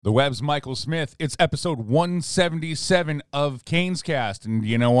The Web's Michael Smith. It's episode 177 of Canes Cast. And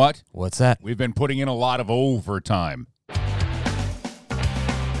you know what? What's that? We've been putting in a lot of overtime.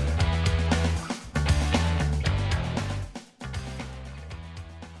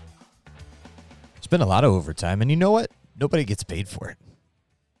 It's been a lot of overtime, and you know what? Nobody gets paid for it.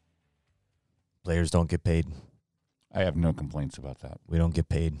 Players don't get paid. I have no complaints about that. We don't get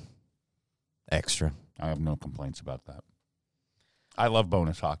paid extra. I have no complaints about that. I love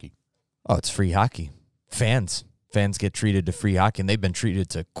bonus hockey. Oh, it's free hockey. Fans get treated to free hockey, and they've been treated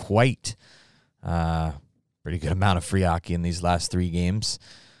to quite pretty good amount of free hockey in these last 3 games.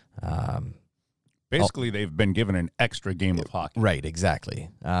 Basically, they've been given an extra game of hockey. Right, exactly.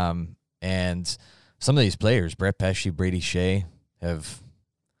 And some of these players, Brett Pesce, Brady Shea, have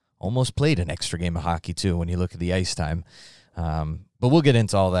almost played an extra game of hockey, too, when you look at the ice time. But we'll get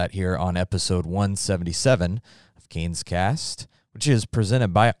into all that here on episode 177 of Canes Cast, which is presented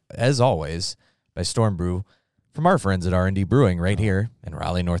by, as always, by Storm Brew from our friends at R&D Brewing right here in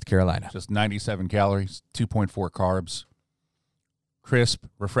Raleigh, North Carolina. Just 97 calories, 2.4 carbs, crisp,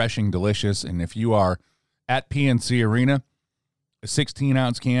 refreshing, delicious. And if you are at PNC Arena, a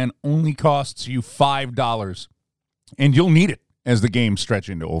 16-ounce can only costs you $5. And you'll need it as the games stretch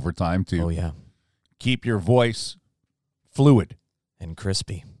into overtime to keep your voice fluid. And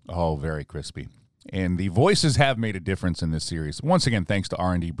crispy. Oh, very crispy. And the voices have made a difference in this series. Once again, thanks to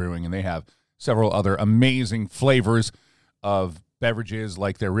R&D Brewing, and they have several other amazing flavors of beverages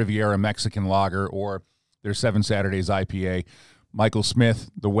like their Riviera Mexican Lager or their 7 Saturdays IPA. Michael Smith,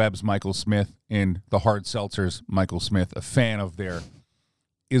 the Web's Michael Smith, in the hard seltzers, Michael Smith, a fan of their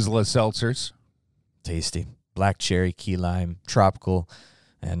Isla seltzers. Tasty. Black cherry, key lime, tropical,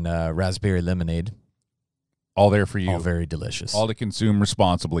 and raspberry lemonade. All there for you. All very delicious. All to consume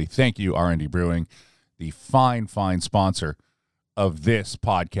responsibly. Thank you, R&D Brewing, the fine sponsor of this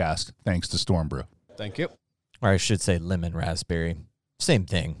podcast, thanks to Storm Brew. Thank you. Or I should say lemon raspberry. Same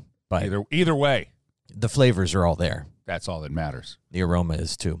thing. But Either way, the flavors are all there. that's all that matters. The aroma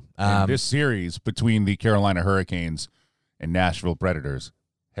is too. And this series between the Carolina Hurricanes and Nashville Predators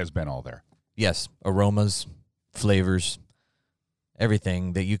has been all there. Yes, aromas, flavors,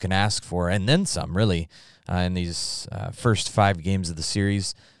 everything that you can ask for, and then some, really, in these first 5 games of the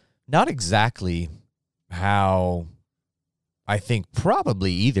series. Not exactly how I think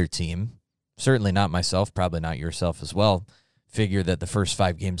probably either team, certainly not myself, probably not yourself as well, figured that the first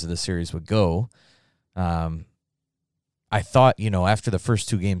 5 games of the series would go. I thought, after the first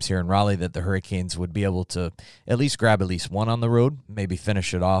 2 games here in Raleigh that the Hurricanes would be able to at least grab at least one on the road, maybe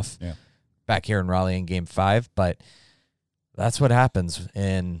finish it off back here in Raleigh in Game 5, but that's what happens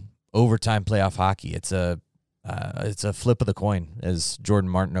in overtime playoff hockey. It's a flip of the coin, as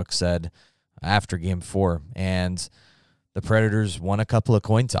Jordan Martinook said after Game 4, and the Predators won a couple of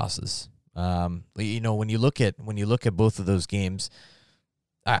coin tosses. When you look at both of those games,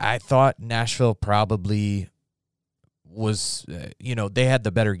 I thought Nashville probably was, they had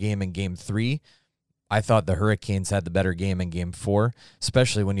the better game in Game 3. I thought the Hurricanes had the better game in Game 4,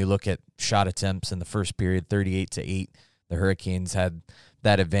 especially when you look at shot attempts in the first period, 38-8. The Hurricanes had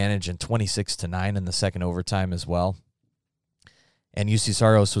that advantage, and 26-9 in the second overtime as well. And UC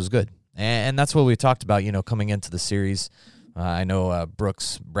Saros was good. And that's what we talked about, coming into the series. I know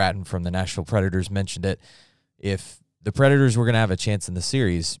Brooks Bratton from the Nashville Predators mentioned it. If the Predators were going to have a chance in the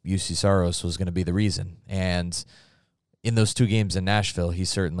series, UC Saros was going to be the reason. And in those 2 games in Nashville, he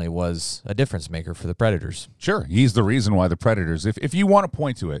certainly was a difference maker for the Predators. Sure, he's the reason why the Predators, if you want to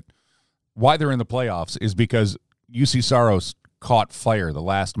point to it, why they're in the playoffs is because UC Saros caught fire the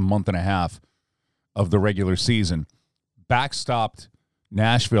last month and a half of the regular season, backstopped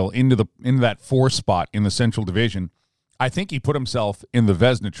Nashville into that 4 spot in the Central Division. I think he put himself in the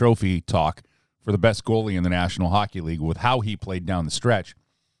Vezina Trophy talk for the best goalie in the National Hockey League with how he played down the stretch.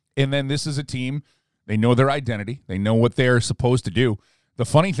 And then this is a team, they know their identity. They know what they're supposed to do. The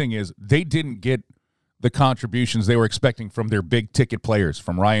funny thing is they didn't get the contributions they were expecting from their big-ticket players,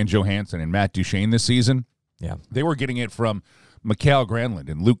 from Ryan Johansson and Matt Duchene this season. Yeah, they were getting it from Mikael Granlund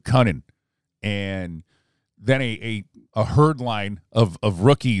and Luke Cunnin, and then a herd line of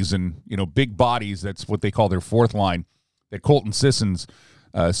rookies and big bodies. That's what they call their 4th line. That Colton Sissons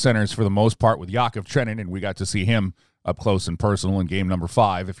centers for the most part with Yakov Trenin, and we got to see him up close and personal in game number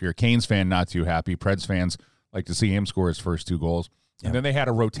 5. If you're a Canes fan, not too happy. Preds fans like to see him score his first 2 goals. Yeah. And then they had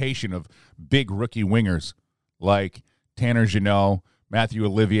a rotation of big rookie wingers like Tanner Jeannot, Matthew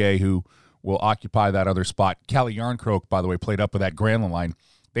Olivier, who will occupy that other spot. Calle Jarnkrok, by the way, played up with that Granlund line.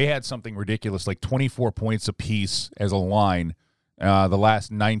 They had something ridiculous, like 24 points apiece as a line the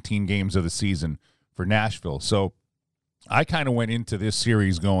last 19 games of the season for Nashville. So I kind of went into this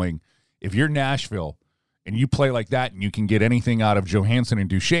series going, if you're Nashville and you play like that and you can get anything out of Johansson and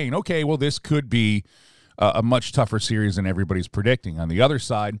Duchesne, okay, well, this could be a much tougher series than everybody's predicting. On the other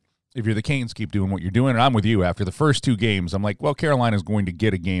side, if you're the Canes, keep doing what you're doing. And I'm with you. After the first 2 games, I'm like, well, Carolina's going to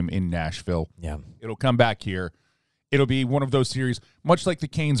get a game in Nashville. Yeah. It'll come back here. It'll be one of those series, much like the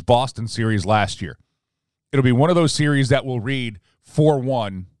Canes-Boston series last year. It'll be one of those series that will read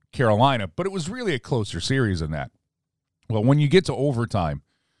 4-1 Carolina, but it was really a closer series than that. Well, when you get to overtime,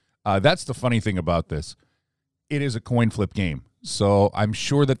 that's the funny thing about this. It is a coin flip game. So I'm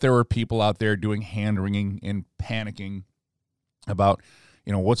sure that there are people out there doing hand-wringing and panicking about,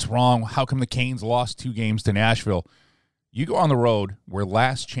 what's wrong? How come the Canes lost 2 games to Nashville? You go on the road where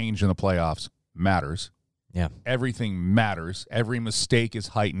last change in the playoffs matters. Yeah. Everything matters. Every mistake is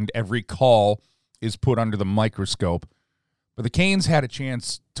heightened. Every call is put under the microscope. But the Canes had a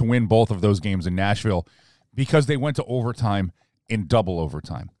chance to win both of those games in Nashville because they went to overtime in double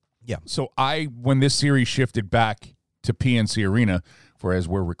overtime. Yeah. So when this series shifted back to PNC Arena, for as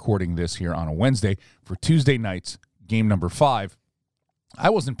we're recording this here on a Wednesday, for Tuesday night's game number 5, I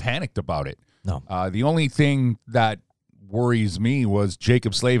wasn't panicked about it. No. The only thing that worries me was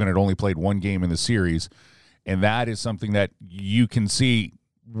Jacob Slavin had only played 1 game in the series, and that is something that you can see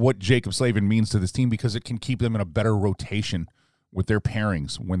what Jacob Slavin means to this team because it can keep them in a better rotation with their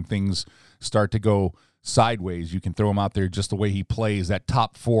pairings. When things start to go sideways, you can throw him out there just the way he plays. That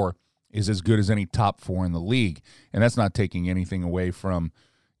top 4 is as good as any top 4 in the league, and that's not taking anything away from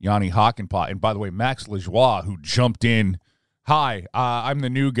Yanni Hakanpää. And by the way, Max Lajoie, who jumped in, hi, I'm the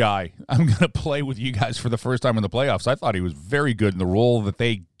new guy. I'm going to play with you guys for the first time in the playoffs. I thought he was very good in the role that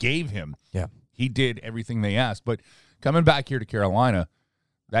they gave him. Yeah. He did everything they asked. But coming back here to Carolina,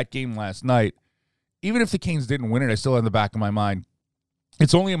 that game last night, even if the Canes didn't win it, I still had in the back of my mind,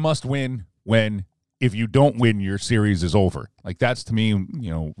 it's only a must-win when if you don't win, your series is over. Like, that's, to me,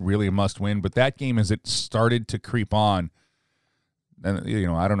 really a must-win. But that game, as it started to creep on, and,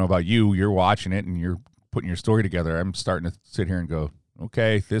 I don't know about you, you're watching it and you're putting your story together. I'm starting to sit here and go,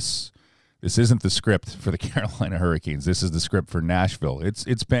 okay, this isn't the script for the Carolina Hurricanes. This is the script for Nashville.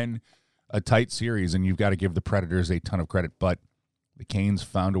 It's been a tight series, and you've got to give the Predators a ton of credit. But the Canes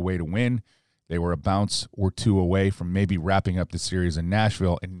found a way to win. They were a bounce or 2 away from maybe wrapping up the series in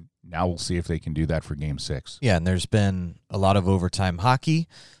Nashville, and now we'll see if they can do that for Game 6. Yeah, and there's been a lot of overtime hockey,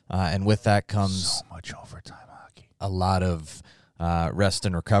 and with that comes so much overtime hockey. A lot of rest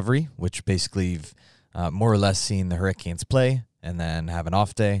and recovery, which basically you've more or less seen the Hurricanes play and then have an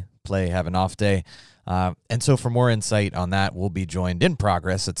off day, play, have an off day. And so for more insight on that, we'll be joined in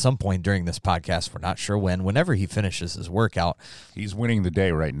progress at some point during this podcast. We're not sure whenever he finishes his workout. He's winning the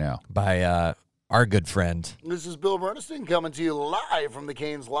day right now. By our good friend. This is Bill Bernstein coming to you live from the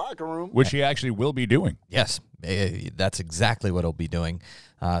Canes locker room. Which he actually will be doing. Yes, that's exactly what he'll be doing.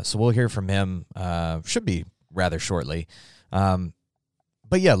 So we'll hear from him, should be rather shortly.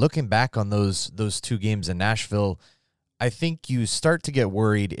 But yeah, looking back on those 2 games in Nashville, I think you start to get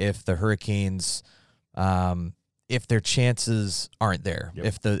worried if the Hurricanes, if their chances aren't there, yep.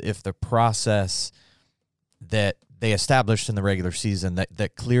 if the process that they established in the regular season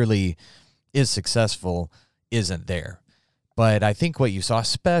that clearly is successful isn't there. But I think what you saw,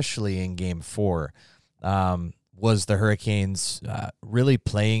 especially in Game 4, was the Hurricanes really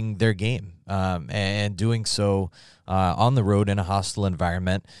playing their game and doing so on the road in a hostile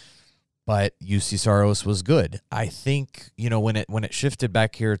environment. But UC Saros was good. I think, when it shifted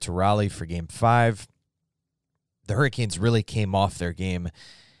back here to Raleigh for Game 5, the Hurricanes really came off their game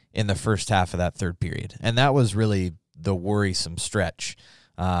in the first half of that third period. And that was really the worrisome stretch.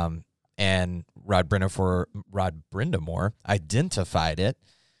 And Rod Brindamore identified it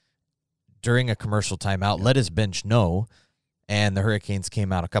during a commercial timeout, let his bench know, and the Hurricanes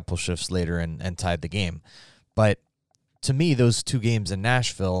came out a couple shifts later and tied the game. But to me, those 2 games in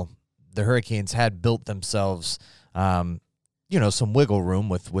Nashville, the Hurricanes had built themselves, some wiggle room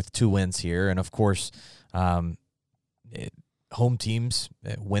with 2 wins here. And, of course, home teams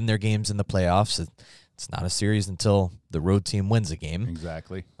win their games in the playoffs. It's not a series until the road team wins a game.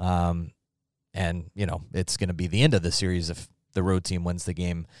 Exactly. And, it's going to be the end of the series if the road team wins the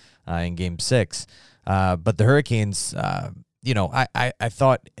game in Game 6. But the Hurricanes, I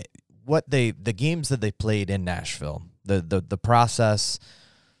thought the games that they played in Nashville, the process,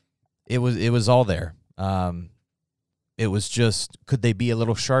 it was all there. It was just, could they be a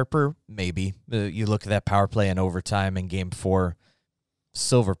little sharper? Maybe. You look at that power play in overtime in Game 4,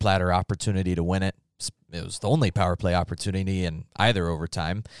 silver platter opportunity to win it. It was the only power play opportunity in either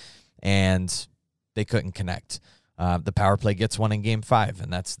overtime, and they couldn't connect. The power play gets one in Game 5,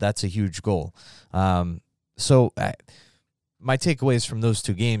 and that's a huge goal. So my takeaways from those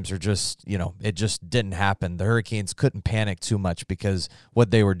two games are just, it just didn't happen. The Hurricanes couldn't panic too much because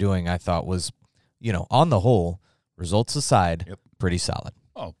what they were doing, I thought, was, on the whole, results aside, pretty solid.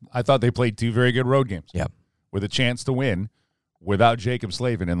 Oh, I thought they played two very good road games. Yep. With a chance to win without Jacob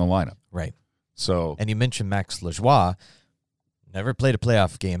Slavin in the lineup. Right. So, and you mentioned Max Lajoie, never played a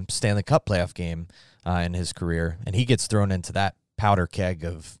playoff game, Stanley Cup playoff game in his career, and he gets thrown into that powder keg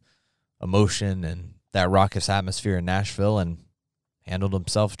of emotion and that raucous atmosphere in Nashville and handled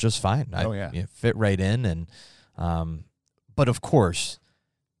himself just fine. Fit right in. And but, of course,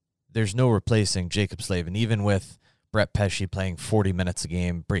 there's no replacing Jacob Slavin, even with Brett Pesce playing 40 minutes a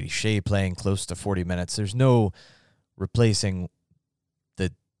game, Brady Shea playing close to 40 minutes. There's no replacing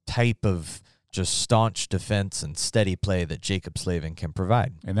the type of just staunch defense and steady play that Jacob Slavin can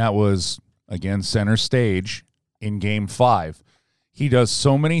provide. And that was, again, center stage in Game 5. He does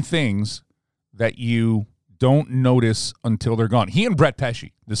so many things that you don't notice until they're gone. He and Brett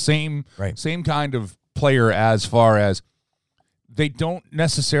Pesce, the same kind of player as far as they don't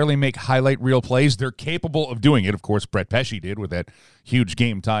necessarily make highlight reel plays. They're capable of doing it. Of course, Brett Pesce did with that huge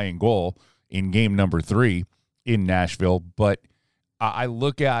game-tying goal in game number 3 in Nashville. But I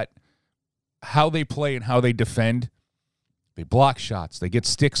look at how they play and how they defend. They block shots. They get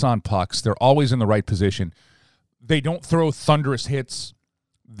sticks on pucks. They're always in the right position. They don't throw thunderous hits.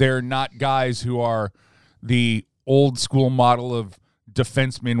 They're not guys who are the old school model of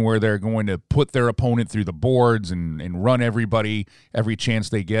defensemen where they're going to put their opponent through the boards and run everybody every chance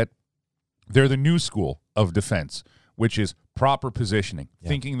they get. They're the new school of defense, which is proper positioning,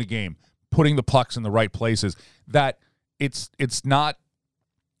 thinking the game, putting the pucks in the right places. That it's not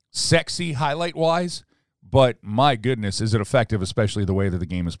sexy highlight-wise, but my goodness, is it effective, especially the way that the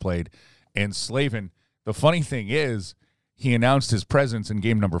game is played. And Slavin, the funny thing is, he announced his presence in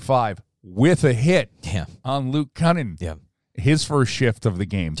game number 5 with a hit on Luke Cunnin. Yeah. His first shift of the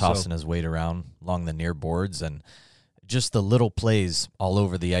game. Tossing his weight around along the near boards and just the little plays all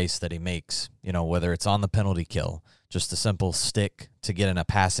over the ice that he makes, whether it's on the penalty kill, just a simple stick to get in a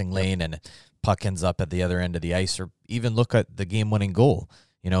passing lane and puck ends up at the other end of the ice, or even look at the game-winning goal.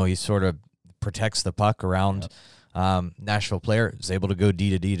 He sort of protects the puck around Nashville player, is able to go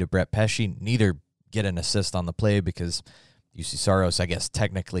D to Brett Pesce, neither get an assist on the play because UC Saros, I guess,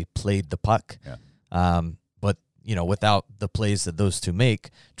 technically played the puck. Yeah. But, without the plays that those two make,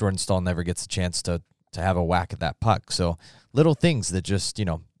 Jordan Staal never gets a chance to have a whack at that puck. So little things that just,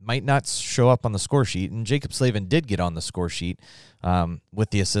 might not show up on the score sheet. And Jacob Slavin did get on the score sheet with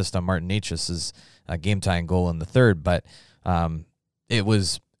the assist on Martin Necas's game-tying goal in the third. But it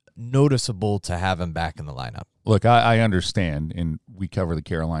was noticeable to have him back in the lineup. Look, I understand, and we cover the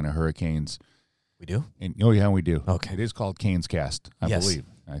Carolina Hurricanes. We do? We do. Okay. It is called Canes Cast, I believe.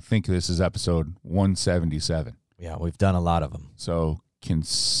 I think this is episode 177. Yeah, we've done a lot of them. So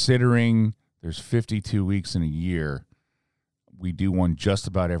considering there's 52 weeks in a year, we do one just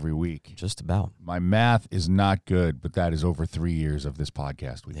about every week. Just about. My math is not good, but that is over 3 years of this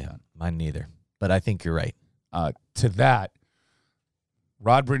podcast we've done. Mine neither. But I think you're right. To that,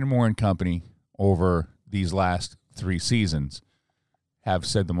 Rod Brindamore and company over these last 3 seasons have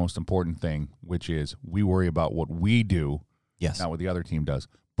said the most important thing, which is we worry about what we do, not what the other team does.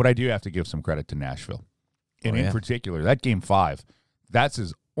 But I do have to give some credit to Nashville. And in particular, that Game 5, that's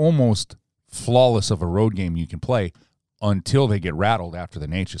as almost flawless of a road game you can play until they get rattled after the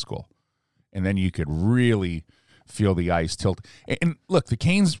Necas goal. And then you could really feel the ice tilt. And look, the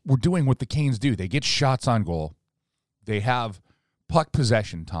Canes were doing what the Canes do. They get shots on goal. They have puck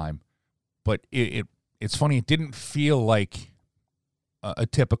possession time. But it's funny, it didn't feel like a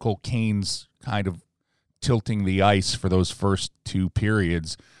typical Canes kind of tilting the ice for those first 2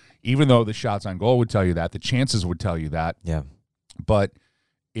 periods, even though the shots on goal would tell you that, the chances would tell you that. Yeah. But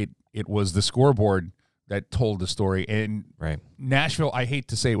it was the scoreboard that told the story. And Nashville, I hate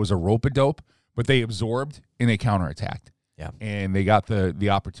to say it was a rope-a-dope, but they absorbed and they counterattacked. Yeah. And they got the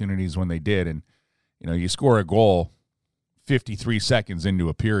opportunities when they did. And, you score a goal 53 seconds into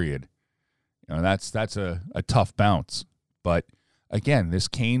a period. That's a tough bounce. But, again, this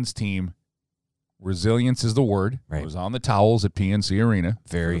Canes team, resilience is the word. Right. It was on the towels at PNC Arena.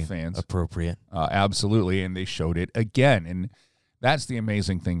 Very for the fans. Appropriate. Absolutely, and they showed it again. And that's the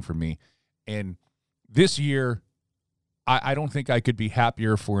amazing thing for me. And this year, I don't think I could be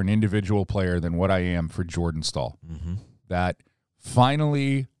happier for an individual player than what I am for Jordan Staal. Mm-hmm. That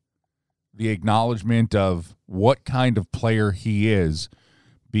finally the acknowledgement of what kind of player he is,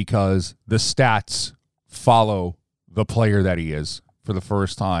 because the stats follow the player that he is for the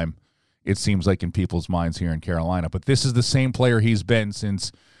first time, it seems like, in people's minds here in Carolina. But this is the same player he's been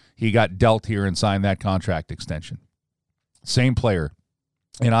since he got dealt here and signed that contract extension. Same player.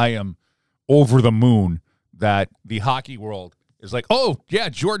 And I am over the moon that the hockey world is like, oh, yeah,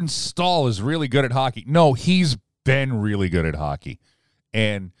 Jordan Staal is really good at hockey. No, he's been really good at hockey.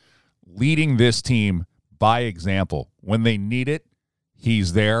 And leading this team by example. When they need it,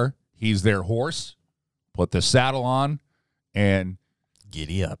 he's there. He's their horse. Put the saddle on, and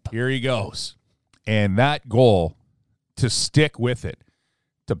giddy up. Here he goes. And that goal, to stick with it,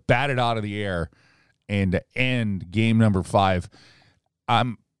 to bat it out of the air, and to end game number 5,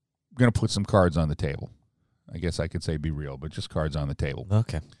 I'm going to put some cards on the table. I guess I could say be real, but just cards on the table.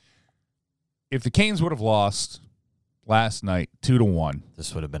 Okay. If the Canes would have lost last night 2-1,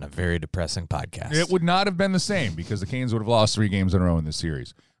 this would have been a very depressing podcast. It would not have been the same because the Canes would have lost 3 games in a row in this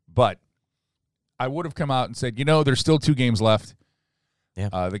series. But I would have come out and said, there's still 2 games left.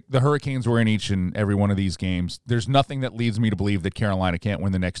 Yeah. The Hurricanes were in each and every one of these games. There's nothing that leads me to believe that Carolina can't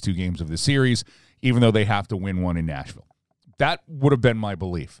win the next 2 games of the series, even though they have to win one in Nashville. That would have been my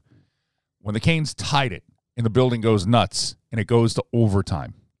belief. When the Canes tied it and the building goes nuts and it goes to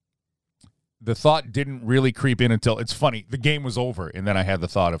overtime, the thought didn't really creep in until, it's funny, the game was over, and then I had the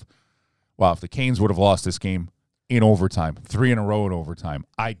thought of, wow, if the Canes would have lost this game in overtime, 3 in a row in overtime,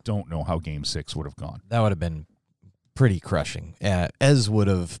 I don't know how Game 6 would have gone. That would have been pretty crushing. Ez would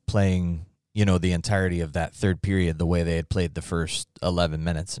have playing, the entirety of that third period the way they had played the first 11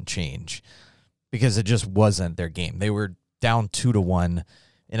 minutes and change, because it just wasn't their game. They were down 2-1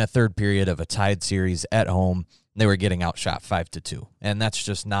 in a third period of a tied series at home. They were getting outshot 5-2, and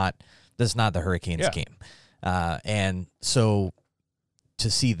that's not the Hurricanes game. And so to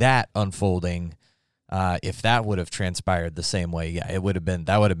see that unfolding, if that would have transpired the same way, that would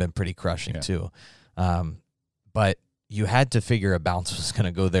have been pretty crushing too. But you had to figure a bounce was going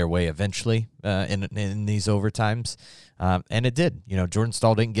to go their way eventually in these overtimes, and it did. Jordan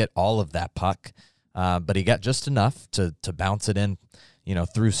Staal didn't get all of that puck, but he got just enough to bounce it in,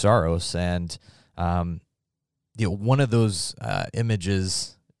 through Saros. And one of those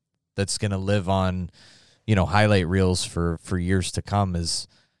images that's going to live on, highlight reels for years to come is,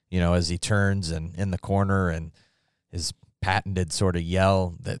 as he turns and in the corner and his patented sort of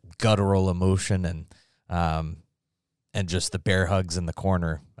yell, that guttural emotion, and just the bear hugs in the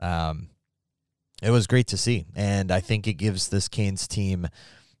corner. It was great to see. And I think it gives this Canes team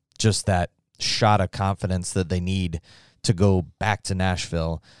just that shot of confidence that they need to go back to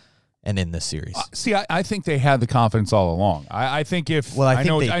Nashville and in this series. I think they had the confidence all along. I think if I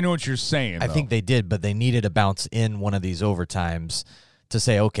know what you're saying. I think they did, but they needed a bounce in one of these overtimes to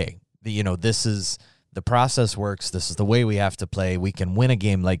say, okay, this is the process works. This is the way we have to play. We can win a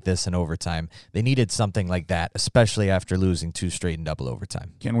game like this in overtime. They needed something like that, especially after losing 2 straight in double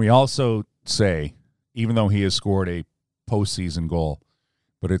overtime. Can we also say, even though he has scored a postseason goal,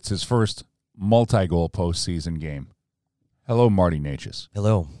 but it's his first multi-goal postseason game. Hello, Marty Necas.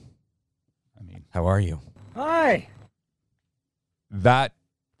 Hello. How are you? Hi. That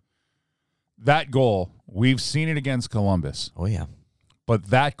goal, we've seen it against Columbus. Oh, yeah. But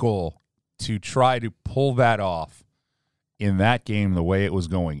that goal, to try to pull that off in that game the way it was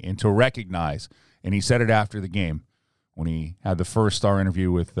going, and to recognize, and he said it after the game when he had the first star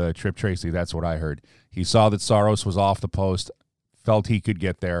interview with Tripp Tracy, that's what I heard. He saw that Saros was off the post, felt he could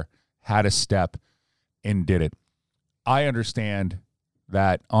get there, had a step, and did it. I understand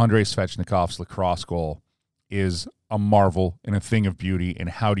that Andrei Svechnikov's lacrosse goal is a marvel and a thing of beauty, and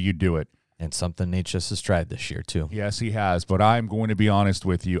how do you do it? And something Necas has tried this year, too. Yes, he has, but I'm going to be honest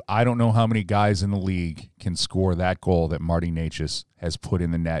with you. I don't know how many guys in the league can score that goal that Marty Necas has put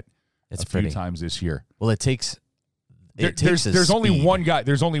in the net few times this year. Well, it takes there's only one guy.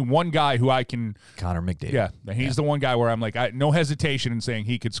 There's only one guy who I can. Connor McDavid. Yeah, he's the one guy where I'm like, no hesitation in saying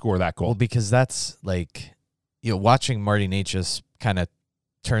he could score that goal. Well, because that's like, watching Marty Necas kind of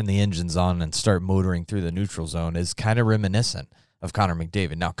turn the engines on and start motoring through the neutral zone is kind of reminiscent of Connor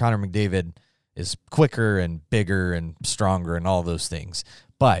McDavid. Now, Connor McDavid is quicker and bigger and stronger and all those things,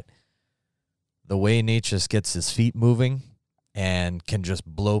 but the way Necas gets his feet moving and can just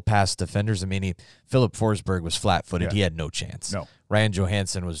blow past defenders. I mean, Philip Forsberg was flat-footed. Yeah. He had no chance. No. Ryan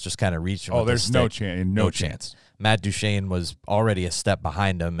Johansson was just kind of reaching. Oh, there's no chance. No chance. Matt Duchene was already a step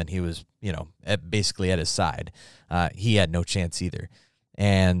behind him, and he was, basically at his side. He had no chance either.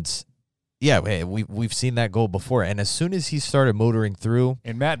 And yeah, we've seen that goal before. And as soon as he started motoring through,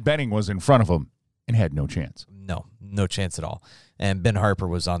 and Matt Benning was in front of him and had no chance. No chance at all. And Ben Harper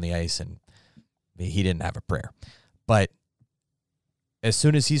was on the ice, and he didn't have a prayer. But as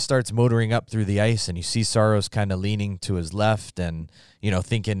soon as he starts motoring up through the ice, and you see Saros kind of leaning to his left, and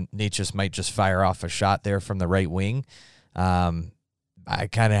thinking Necas might just fire off a shot there from the right wing, I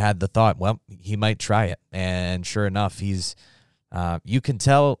kind of had the thought, well, he might try it. And sure enough, he's you can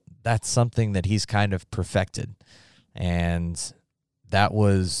tell that's something that he's kind of perfected. And that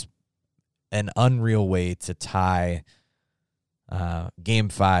was an unreal way to tie Game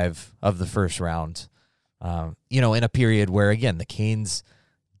 5 of the first round, in a period where, again, the Canes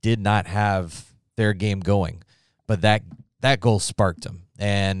did not have their game going. But that goal sparked them.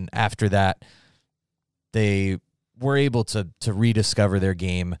 And after that, they were able to rediscover their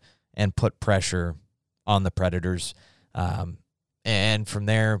game and put pressure on the Predators. And from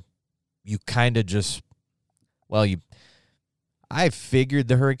there, you kind of just, I figured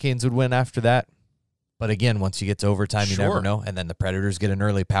the Hurricanes would win after that. But again, once you get to overtime, you never know. And then the Predators get an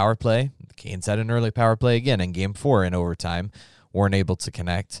early power play. The Canes had an early power play again in Game 4 in overtime. Weren't able to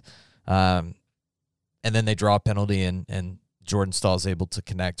connect. And then they draw a penalty, and Jordan Staal is able to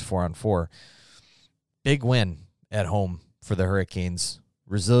connect 4-on-4. Big win at home for the Hurricanes.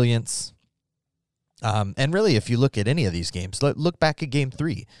 Resilience. And really, if you look at any of these games, look back at Game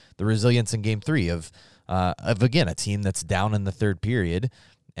 3. The resilience in Game 3 of again, a team that's down in the third period,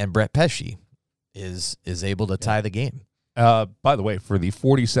 and Brett Pesce is able to tie the game. By the way, for the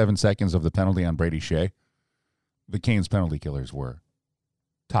 47 seconds of the penalty on Brady Shea, the Canes penalty killers were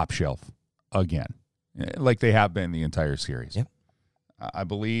top shelf again, like they have been the entire series. Yep. I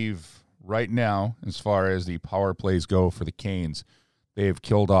believe right now, as far as the power plays go for the Canes, they have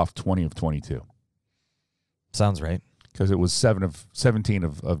killed off 20 of 22. Sounds right. Because it was 17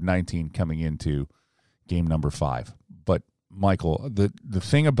 of 19 coming into game number 5. But, Michael, the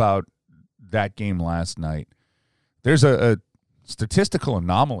thing about that game last night, there's a statistical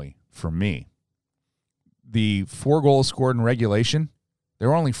anomaly for me. The 4 goals scored in regulation, there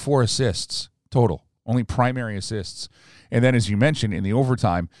were only 4 assists total, only primary assists. And then, as you mentioned, in the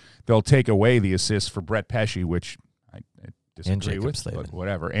overtime, they'll take away the assist for Brett Pesce, which I disagree with, Slavin. But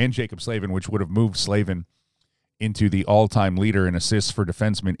whatever, and Jacob Slavin, which would have moved Slavin into the all-time leader in assists for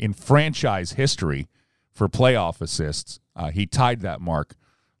defensemen in franchise history for playoff assists. He tied that mark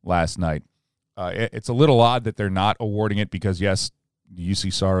last night. It's a little odd that they're not awarding it because, yes,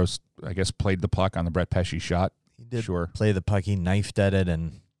 UC Saros, I guess, played the puck on the Brett Pesce shot. He did play the puck. He knifed at it,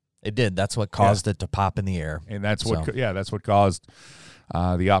 and it did. That's what caused it to pop in the air. And that's what caused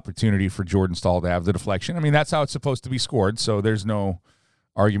the opportunity for Jordan Staal to have the deflection. I mean, that's how it's supposed to be scored, so there's no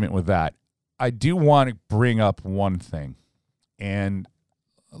argument with that. I do want to bring up one thing. And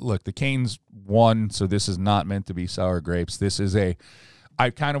look, the Canes won, so this is not meant to be sour grapes. I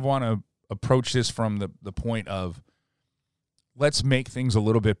kind of want to approach this from the point of, let's make things a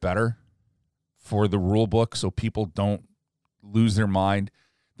little bit better for the rule book so people don't lose their mind.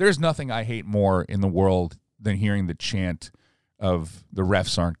 There's nothing I hate more in the world than hearing the chant of the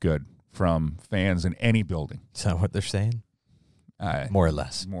refs aren't good from fans in any building. Is that what they're saying? More or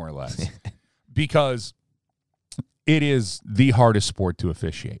less. More or less. Because it is the hardest sport to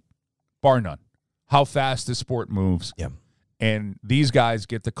officiate, bar none. How fast this sport moves. Yep. And these guys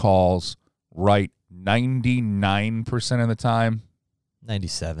get the calls right 99% of the time.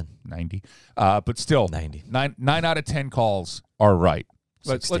 97. 90. But still, 90. 9 out of 10 calls are right.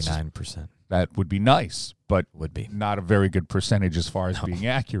 69%. That would be nice, but would be not a very good percentage as far as being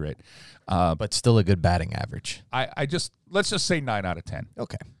accurate. But still a good batting average. Let's just say 9 out of 10.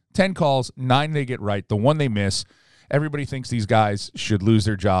 Okay. 10 calls, 9 they get right. The one they miss, everybody thinks these guys should lose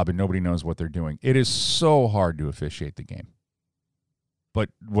their job and nobody knows what they're doing. It is so hard to officiate the game. But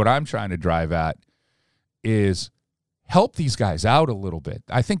what I'm trying to drive at is help these guys out a little bit.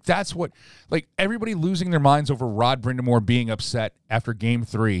 I think that's what, like, everybody losing their minds over Rod Brind'Amour being upset after Game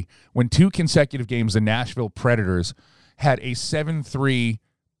 3 when 2 consecutive games the Nashville Predators had a 7-3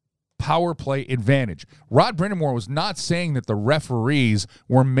 power play advantage. Rod Brind'Amour was not saying that the referees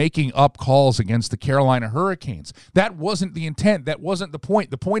were making up calls against the Carolina Hurricanes. That wasn't the intent. That wasn't the point.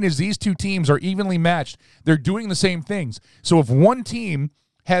 The point is these two teams are evenly matched. They're doing the same things. So if one team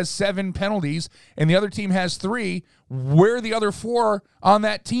has 7 penalties and the other team has 3, where are the other 4 on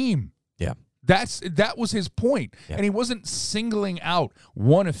that team? Yeah. That was his point. Yeah. And he wasn't singling out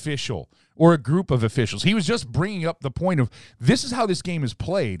one official or a group of officials. He was just bringing up the point of this is how this game is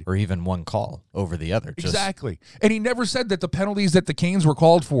played. Or even one call over the other. Exactly. And he never said that the penalties that the Canes were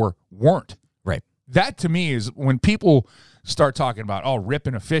called for weren't. Right. That, to me, is when people start talking about,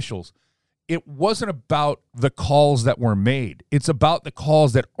 ripping officials, it wasn't about the calls that were made. It's about the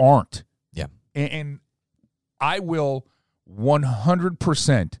calls that aren't. Yeah. And I will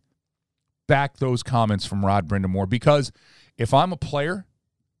 100% back those comments from Rod Brind'Amour, because if I'm a player,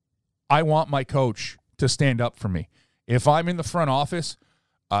 I want my coach to stand up for me. If I'm in the front office,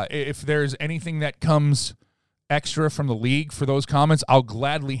 if there's anything that comes extra from the league for those comments, I'll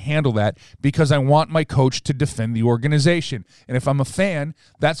gladly handle that because I want my coach to defend the organization. And if I'm a fan,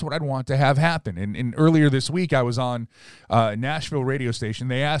 that's what I'd want to have happen. And earlier this week, I was on a Nashville radio station.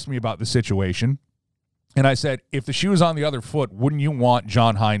 They asked me about the situation. And I said, if the shoe is on the other foot, wouldn't you want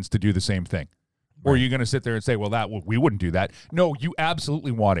John Hines to do the same thing? Or are you going to sit there and say, well, we wouldn't do that? No, you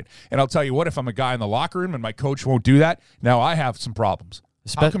absolutely want it. And I'll tell you what, if I'm a guy in the locker room and my coach won't do that, now I have some problems.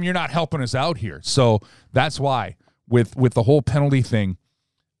 How come you're not helping us out here? So that's why with the whole penalty thing,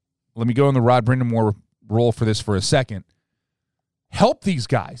 let me go in the Rod Brindamore role for this for a second. Help these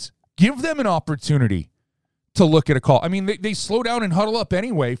guys. Give them an opportunity to look at a call. I mean, they slow down and huddle up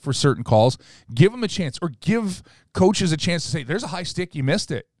anyway for certain calls. Give them a chance, or give coaches a chance to say, there's a high stick, you missed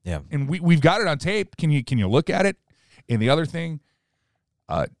it. Yeah. And we've got it on tape. Can you look at it? And the other thing,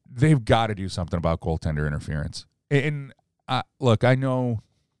 they've got to do something about goaltender interference. And look, I know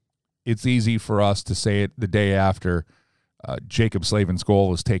it's easy for us to say it the day after Jacob Slavin's goal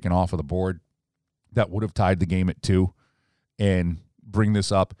was taken off of the board. That would have tied the game at 2, and bring this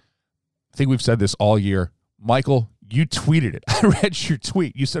up. I think we've said this all year. Michael, you tweeted it. I read your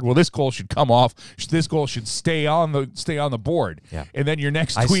tweet. You said, well, this goal should come off. This goal should stay on the board. Yeah. And then your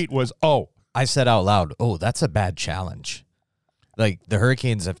next tweet was, I said out loud, that's a bad challenge. Like, the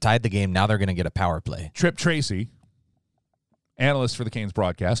Hurricanes have tied the game. Now they're going to get a power play. Trip Tracy, analyst for the Canes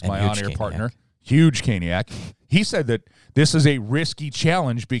broadcast, And my huge on-air Caniac. partner, huge Caniac. He said that this is a risky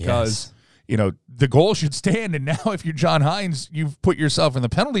challenge because, the goal should stand. And now if you're John Hines, you've put yourself in the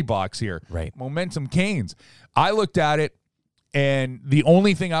penalty box here. Right. Momentum Canes. I looked at it, and the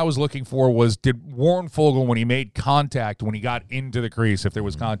only thing I was looking for was, did Warren Fogle, when he made contact, when he got into the crease, if there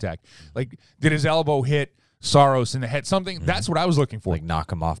was contact, like, did his elbow hit Saros in the head? Something. That's what I was looking for. Like,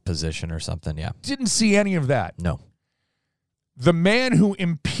 knock him off position or something, yeah. Didn't see any of that. No. The man who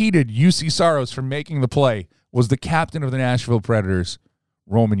impeded UC Saros from making the play was the captain of the Nashville Predators,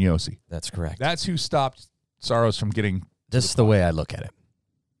 Roman Josi. That's correct. That's who stopped Saros from getting. This is the way I look at it.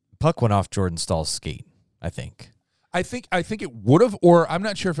 Puck went off Jordan Stahl's skate, I think. I think it would have, or I'm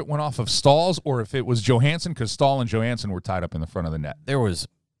not sure if it went off of Stahl's or if it was Johansson, because Stahl and Johansson were tied up in the front of the net. There was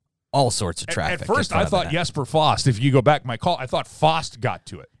all sorts of traffic. At first, I thought Jesper Fost. If you go back my call, I thought Fost got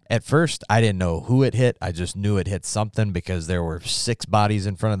to it. At first, I didn't know who it hit. I just knew it hit something because there were 6 bodies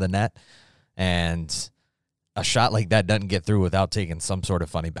in front of the net, and a shot like that doesn't get through without taking some sort of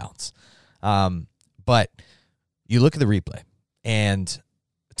funny bounce. But you look at the replay, and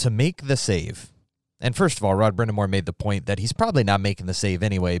to make the save, and first of all, Rod Brindamore made the point that he's probably not making the save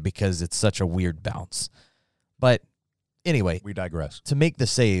anyway because it's such a weird bounce. But anyway, we digress. To make the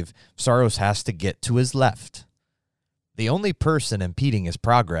save, Saros has to get to his left. The only person impeding his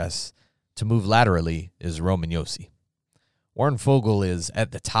progress to move laterally is Roman Josi. Warren Fogle is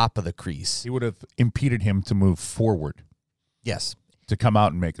at the top of the crease. He would have impeded him to move forward. Yes. To come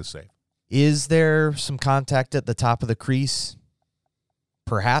out and make a save. Is there some contact at the top of the crease?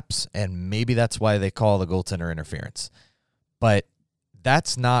 Perhaps, and maybe that's why they call the goaltender interference. But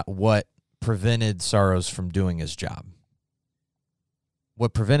that's not what prevented Saros from doing his job.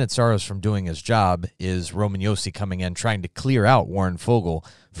 What prevented Saros from doing his job is Roman Josi coming in, trying to clear out Warren Fogle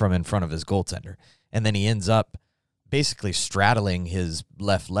from in front of his goaltender. And then he ends up basically straddling his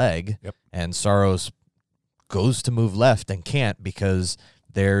left leg, and Saros goes to move left and can't because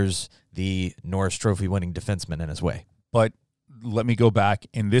there's the Norris Trophy winning defenseman in his way. But let me go back,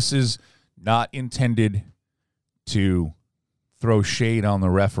 and this is not intended to throw shade on the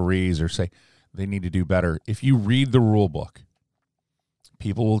referees or say they need to do better. If you read the rule book,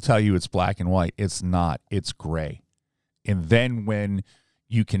 people will tell you it's black and white. It's not. It's gray. And then when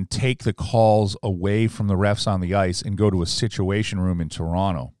you can take the calls away from the refs on the ice and go to a situation room in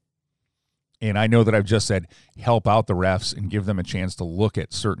Toronto, and I know that I've just said help out the refs and give them a chance to look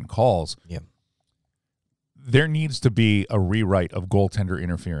at certain calls. Yeah. There needs to be a rewrite of goaltender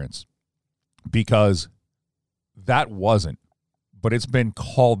interference because that wasn't, but it's been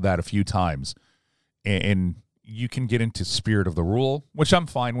called that a few times. And you can get into spirit of the rule, which I'm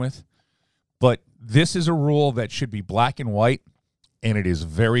fine with, but this is a rule that should be black and white, and it is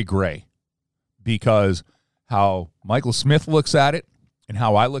very gray because how Michael Smith looks at it and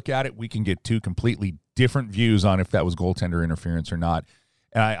how I look at it, we can get two completely different views on if that was goaltender interference or not.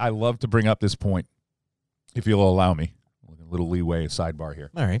 And I love to bring up this point, if you'll allow me, a little leeway, a sidebar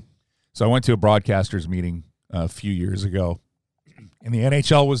here. All right. So I went to a broadcasters meeting a few years ago, and the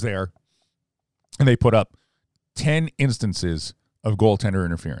NHL was there, and they put up 10 instances of goaltender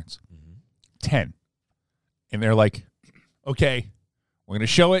interference. 10. And they're like, okay, we're going to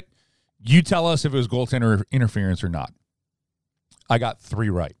show it. You tell us if it was goaltender interference or not. I got 3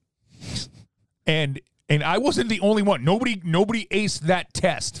 right. And And I wasn't the only one. Nobody aced that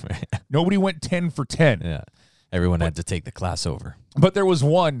test. Nobody went 10 for 10. Yeah. Everyone had to take the class over. But there was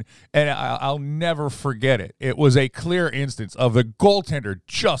one, and I'll never forget it. It was a clear instance of the goaltender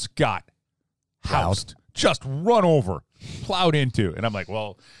just got housed, just run over, plowed into. And I'm like,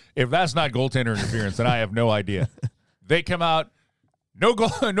 well, if that's not goaltender interference, then I have no idea. They come out, no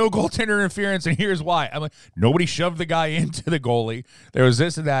goaltender interference, and here's why. I'm like, nobody shoved the guy into the goalie. There was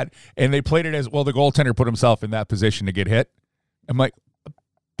this and that, and they played it as, well, the goaltender put himself in that position to get hit. I'm like,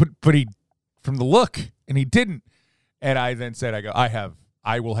 but he, from the look, and he didn't. And I then said,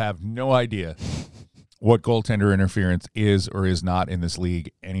 I will have no idea what goaltender interference is or is not in this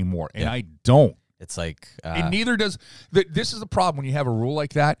league anymore. And I don't. It's like... and neither does... This is the problem when you have a rule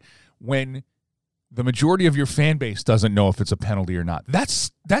like that, when the majority of your fan base doesn't know if it's a penalty or not.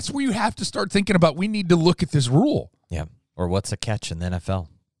 That's where you have to start thinking about, we need to look at this rule. Yeah. Or what's a catch in the NFL?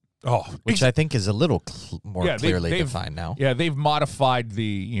 Oh, which I think is a little more clearly defined now. Yeah, they've modified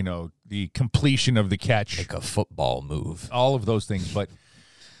the completion of the catch, like a football move, all of those things. But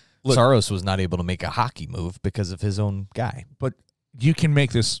look, Saros was not able to make a hockey move because of his own guy. But you can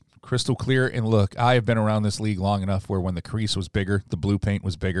make this crystal clear. And look, I have been around this league long enough where when the crease was bigger, the blue paint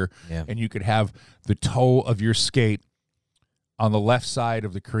was bigger, and you could have the toe of your skate on the left side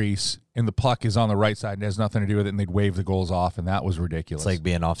of the crease, and the puck is on the right side and has nothing to do with it, and they'd wave the goals off, and that was ridiculous. It's like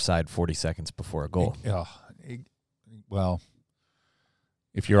being offside 40 seconds before a goal. Well,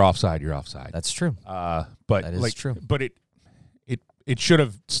 if you're offside, you're offside. That's true. But that is true. But it should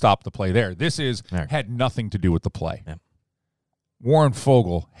have stopped the play there. This had nothing to do with the play. Yeah. Warren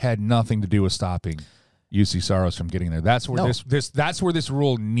Fogle had nothing to do with stopping UC Saros from getting there. That's where that's where this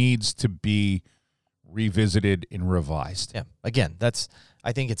rule needs to be revisited and revised. Yeah. Again,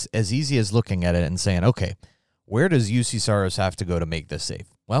 I think it's as easy as looking at it and saying, okay, where does UC Saros have to go to make this save?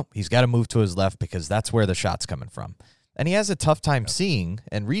 Well, he's got to move to his left because that's where the shot's coming from. And he has a tough time seeing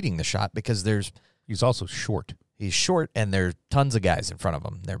and reading the shot because he's also short. He's short, and there's tons of guys in front of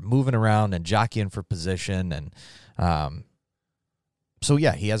him. They're moving around and jockeying for position. And so,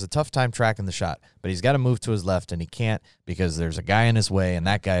 yeah, he has a tough time tracking the shot, but he's got to move to his left, and he can't because there's a guy in his way, and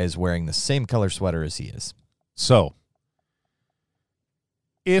that guy is wearing the same color sweater as he is. So,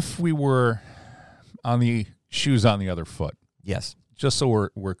 if we were on the shoes on the other foot, yes, just so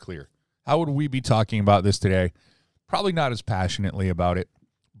we're clear, how would we be talking about this today? Probably not as passionately about it,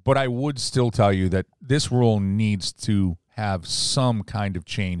 but I would still tell you that this rule needs to have some kind of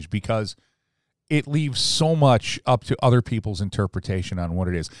change because it leaves so much up to other people's interpretation on what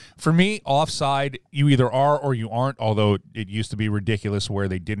it is. For me, offside, you either are or you aren't, although it used to be ridiculous where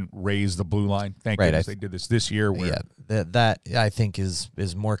they didn't raise the blue line. Thank goodness they did this year. Where that I think is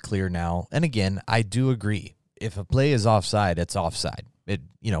more clear now. And again, I do agree. If a play is offside, it's offside. It,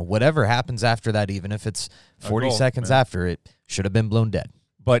 whatever happens after that, even if it's 40 seconds after, it should have been blown dead.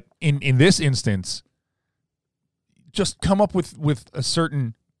 But in this instance, just come up with a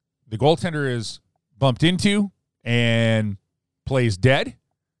certain... The goaltender is bumped into and plays dead.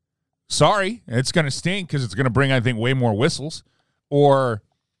 Sorry, it's going to stink because it's going to bring, I think, way more whistles. Or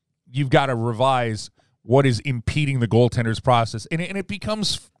you've got to revise what is impeding the goaltender's process. And it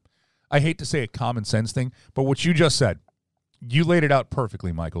becomes, I hate to say a common sense thing, but what you just said, you laid it out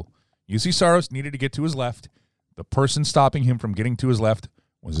perfectly, Michael. UC Saros needed to get to his left. The person stopping him from getting to his left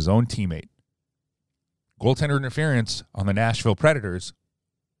was his own teammate. Goaltender interference on the Nashville Predators.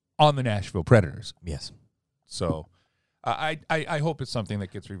 Yes. So I hope it's something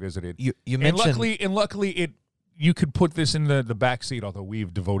that gets revisited. You mentioned... And luckily you could put this in the back seat, although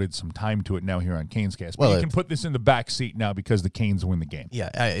we've devoted some time to it now here on Canes Cast. But you can put this in the back seat now because the Canes win the game. Yeah,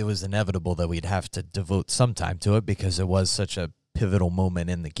 it was inevitable that we'd have to devote some time to it because it was such a pivotal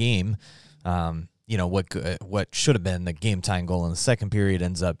moment in the game. What should have been the game-tying goal in the second period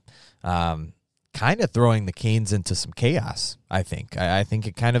ends up kind of throwing the Canes into some chaos, I think. I think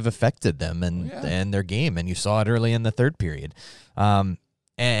it kind of affected them and their game, and you saw it early in the third period. And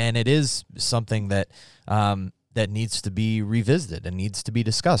it is something that that needs to be revisited and needs to be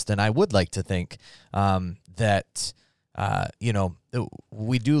discussed. And I would like to think that,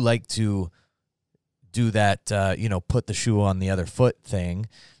 we do like to do that, put the shoe on the other foot thing.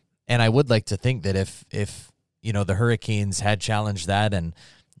 And I would like to think that if the Hurricanes had challenged that and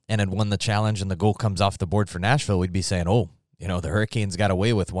had won the challenge and the goal comes off the board for Nashville, we'd be saying, the Hurricanes got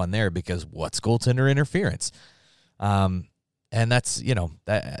away with one there because what's goaltender interference? And that's,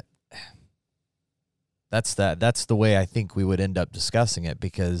 that's the way I think we would end up discussing it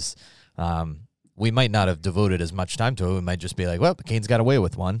because we might not have devoted as much time to it. We might just be like, well, the Canes got away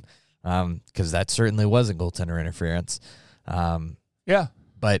with one because that certainly wasn't goaltender interference. Yeah.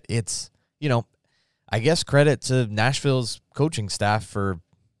 But it's, I guess credit to Nashville's coaching staff for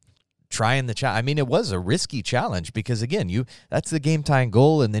trying the challenge. I mean, it was a risky challenge because, again, that's the game-tying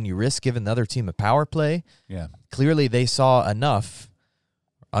goal, and then you risk giving the other team a power play. Yeah. Clearly they saw enough,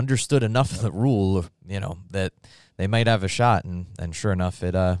 understood enough of the rule, that they might have a shot, and sure enough,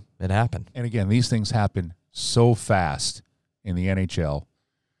 it happened. And again, these things happen so fast in the NHL.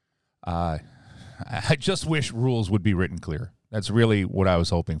 I just wish rules would be written clear. That's really what I was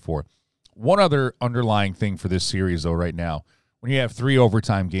hoping for. One other underlying thing for this series, though, right now, when you have 3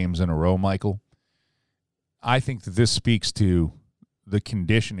 overtime games in a row, Michael, I think that this speaks to the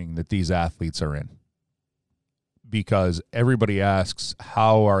conditioning that these athletes are in. Because everybody asks,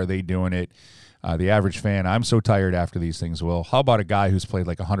 how are they doing it? The average fan, I'm so tired after these things. Well, how about a guy who's played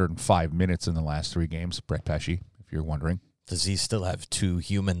like 105 minutes in the last 3 games, Brett Pesce, if you're wondering? Does he still have 2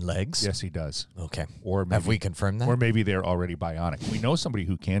 human legs? Yes, he does. Okay. Or maybe, have we confirmed that? Or maybe they're already bionic. We know somebody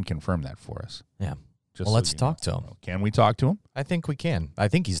who can confirm that for us. Yeah. Just well, so let's you talk know. to him. Can we talk to him? I think we can. I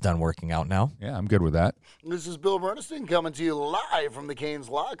think he's done working out now. Yeah, I'm good with that. This is Bill Bernstein coming to you live from the Canes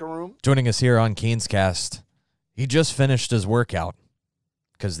locker room. Joining us here on Canes Cast, he just finished his workout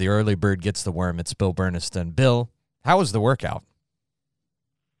because the early bird gets the worm. It's Bill Bernstein. Bill, how was the workout?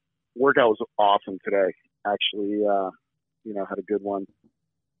 Workout was awesome today. Actually, had a good one.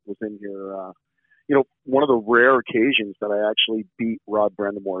 Was in here, one of the rare occasions that I actually beat Rod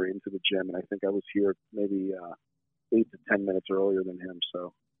Brendamore into the gym, and I think I was here maybe 8 to 10 minutes earlier than him.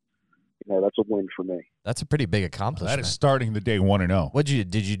 So, that's a win for me. That's a pretty big accomplishment. That is starting the day 1-0.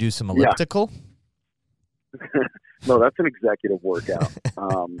 Did you do some elliptical? Yeah. No, that's an executive workout.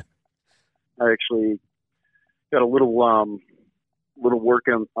 I actually got a little work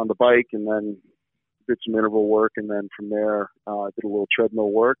on the bike, and then did some interval work, and then from there did a little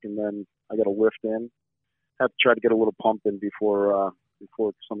treadmill work, and then I got a lift in. Had to try to get a little pump in before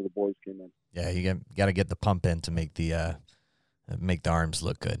some of the boys came in. Yeah, you got to get the pump in to make the arms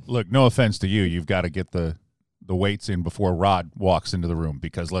look good. Look, no offense to you, you've got to get the weights in before Rod walks into the room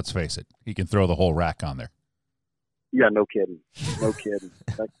because let's face it, he can throw the whole rack on there. Yeah, no kidding.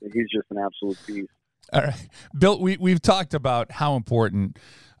 He's just an absolute beast. All right, Bill, we've talked about how important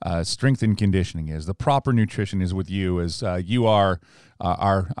strength and conditioning is. The proper nutrition is with you, as you are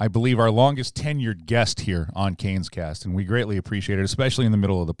I believe, our longest tenured guest here on Canes Cast, and we greatly appreciate it, especially in the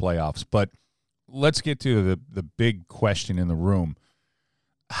middle of the playoffs. But let's get to the big question in the room.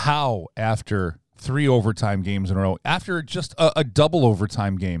 How, after 3 overtime games in a row, after just a double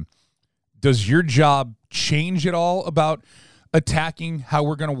overtime game, does your job change at all about attacking how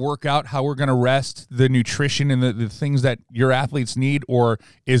we're going to work out, how we're going to rest, the nutrition and the things that your athletes need, or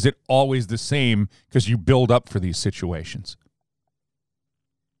is it always the same because you build up for these situations?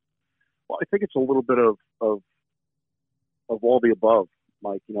 Well, I think it's a little bit of all the above,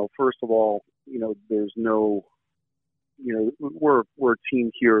 Mike. First of all, there's no, we're a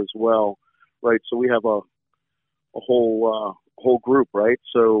team here as well, right? So we have a whole group, right?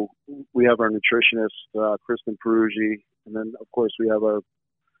 So we have our nutritionist, Kristen Peruggi, and then of course we have our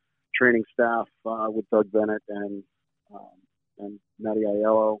training staff with Doug Bennett and Matty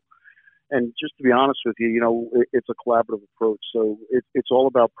Aiello. And just to be honest with you, it's a collaborative approach. So it's all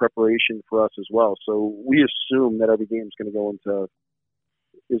about preparation for us as well. So we assume that every game is going to go into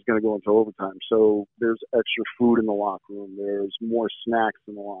overtime. So there's extra food in the locker room. There's more snacks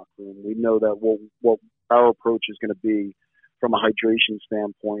in the locker room. We know that what our approach is going to be from a hydration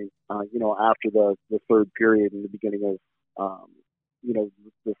standpoint, after the third period and the beginning of,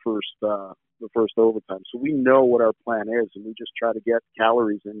 the first overtime. So we know what our plan is, and we just try to get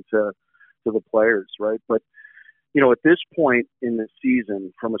calories into the players, right? But, at this point in the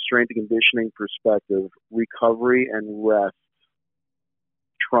season, from a strength and conditioning perspective, recovery and rest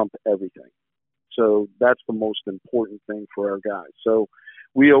trump everything. So that's the most important thing for our guys. So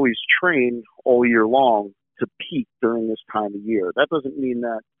we always train all year long to peak during this time of year. That doesn't mean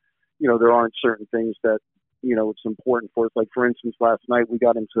that, there aren't certain things that, it's important for us. Like, for instance, last night we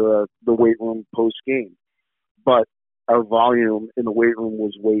got into the weight room post-game, but our volume in the weight room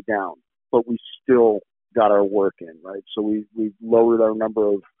was way down, but we still got our work in, right? So we lowered our number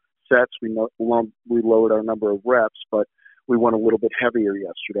of sets, we lowered our number of reps, but we went a little bit heavier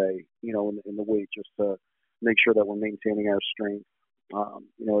yesterday, in the weight, just to make sure that we're maintaining our strength,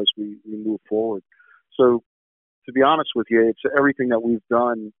 as we move forward. So to be honest with you, it's everything that we've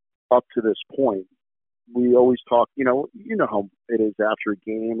done up to this point. We always talk, how it is after a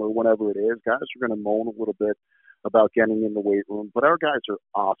game or whatever it is. Guys are going to moan a little bit about getting in the weight room, but our guys are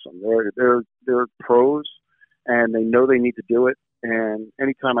awesome. They're pros, and they know they need to do it. And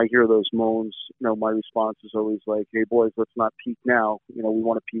anytime I hear those moans, my response is always like, "Hey boys, let's not peak now. We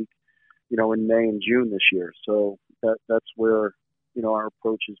want to peak, in May and June this year. So that's where, our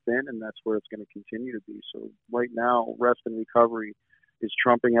approach has been, and that's where it's going to continue to be. So right now, rest and recovery is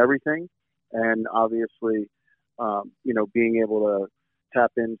trumping everything. And obviously, being able to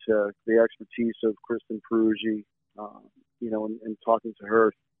tap into the expertise of Kristen Peruggi, and talking to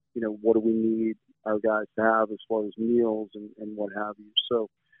her, what do we need our guys to have as far as meals and what have you. So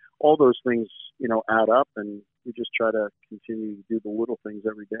all those things, add up, and we just try to continue to do the little things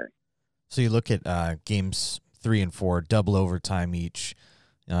every day. So you look at games 3 and 4, double overtime each.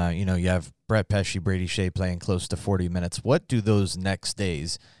 You have Brett Pesce, Brady Shea playing close to 40 minutes. What do those next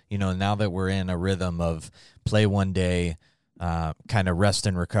days, now that we're in a rhythm of play one day, kind of rest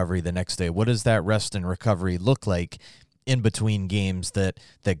and recovery the next day, what does that rest and recovery look like in between games that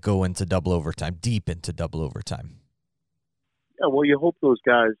go into double overtime, deep into double overtime? Yeah, well, you hope those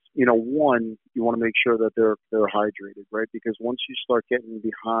guys, one, you want to make sure that they're hydrated, right? Because once you start getting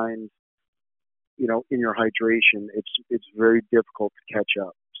behind, in your hydration, it's very difficult to catch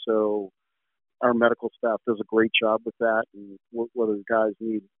up. So our medical staff does a great job with that, and whether the guys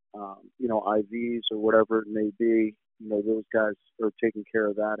need, IVs or whatever it may be, those guys are taking care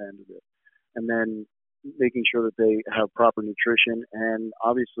of that end of it. And then making sure that they have proper nutrition, and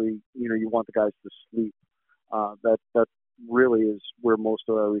obviously, you want the guys to sleep. That really is where most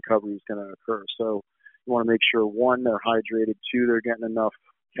of our recovery is going to occur. So you want to make sure, one, they're hydrated, two, they're getting enough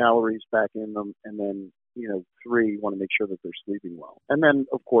calories back in them, and then, three, you want to make sure that they're sleeping well. And then,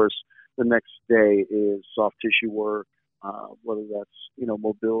 of course, the next day is soft tissue work, whether that's,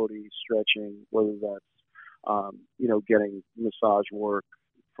 mobility, stretching, whether that's, getting massage work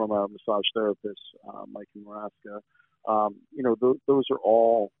from our massage therapist, Mike Maraska. Those are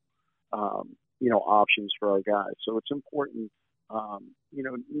all, options for our guys. So it's important,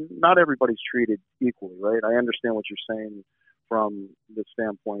 not everybody's treated equally, right? I understand what you're saying from the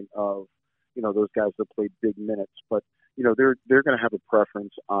standpoint of, those guys that played big minutes, but, they're going to have a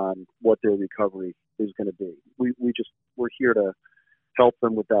preference on what their recovery is going to be. We're here to help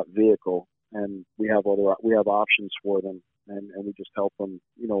them with that vehicle, and we have options for them, and we just help them,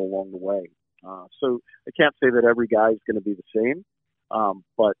 along the way. So I can't say that every guy is going to be the same,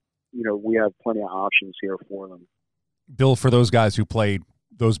 but, we have plenty of options here for them. Bill, for those guys who played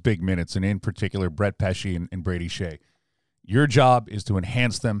those big minutes, and in particular Brett Pesce and Brady Shea, your job is to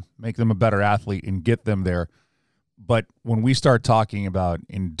enhance them, make them a better athlete, and get them there. But when we start talking about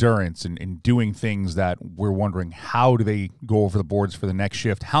endurance and doing things that we're wondering, how do they go over the boards for the next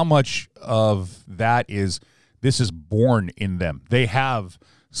shift? How much of that is this is born in them? They have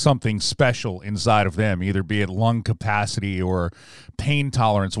something special inside of them, either be it lung capacity or pain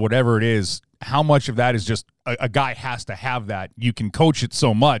tolerance, whatever it is. How much of that is just a guy has to have that? You can coach it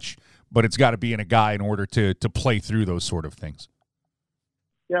so much, but it's got to be in a guy in order to play through those sort of things.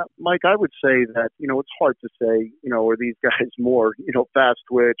 Yeah, Mike, I would say that, it's hard to say, are these guys more, fast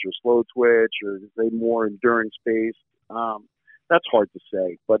twitch or slow twitch, or are they more endurance-based? That's hard to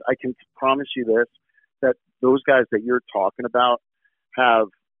say. But I can promise you this, that those guys that you're talking about have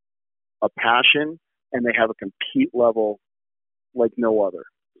a passion, and they have a compete level like no other.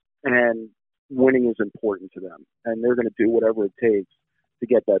 And winning is important to them. And they're going to do whatever it takes to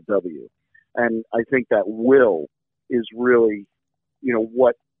get that W. And I think that will is really,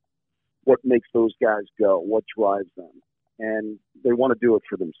 what makes those guys go, what drives them. And they want to do it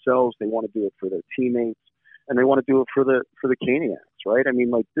for themselves. They want to do it for their teammates, and they want to do it for the Caniacs, right? I mean,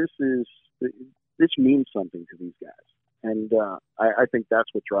 like, this means something to these guys. And I think that's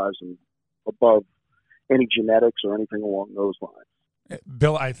what drives them above any genetics or anything along those lines.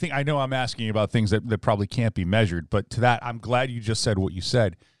 Bill, I know I'm asking you about things that probably can't be measured, but to that, I'm glad you just said what you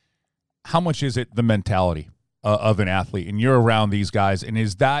said. How much is it the mentality of an athlete? And you're around these guys, and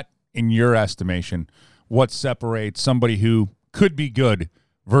is that, in your estimation, what separates somebody who could be good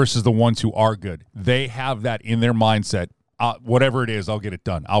versus the ones who are good? They have that in their mindset. Whatever it is, I'll get it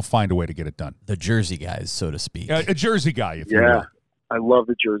done. I'll find a way to get it done. The Jersey guys, so to speak. A Jersey guy, if you will. Yeah, I love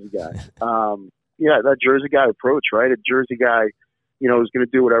the Jersey guy. That Jersey guy approach, right? A Jersey guy, is going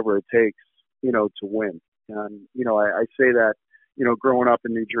to do whatever it takes, to win. And, I say that, growing up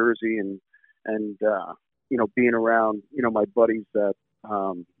in New Jersey and being around, my buddies that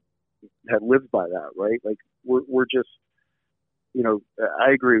had lived by that, right? Like, we're just,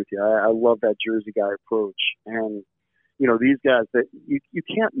 I agree with you. I love that Jersey guy approach. And, these guys that you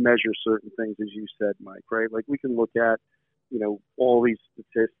can't measure certain things, as you said, Mike, right? Like, we can look at, all these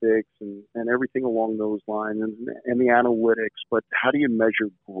statistics and everything along those lines and the analytics, but how do you measure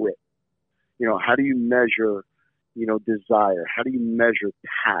grit? How do you measure, desire? How do you measure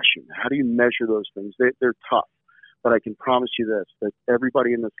passion? How do you measure those things? They're tough. But I can promise you this, that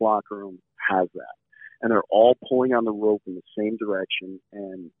everybody in this locker room has that. And they're all pulling on the rope in the same direction.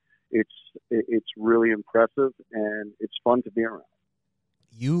 And it's really impressive, and it's fun to be around.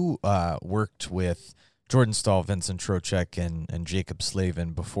 You worked with Jordan Staal, Vincent Trocheck, and Jacob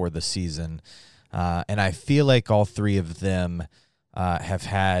Slavin before the season. And I feel like all three of them have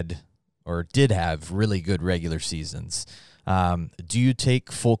had or did have really good regular seasons. Do you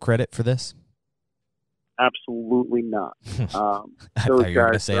take full credit for this? Absolutely not. I thought you were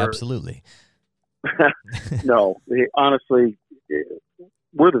going to say absolutely. No, honestly,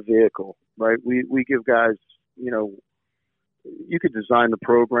 we're the vehicle, right? We give guys, you could design the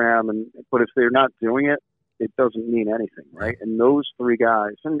program, but if they're not doing it, it doesn't mean anything, right? And those three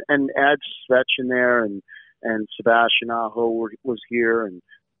guys, and add Svetch in there, and Sebastian Aho was here, and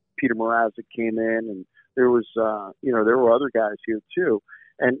Peter Mrazek came in, and there was, there were other guys here too,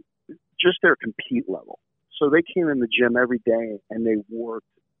 and just their compete level. So they came in the gym every day and they worked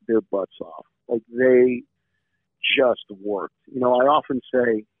their butts off. Like, they just worked. I often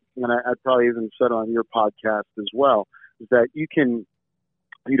say, and I probably even said on your podcast as well, is that you can,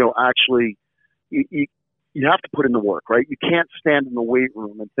 actually, you have to put in the work, right? You can't stand in the weight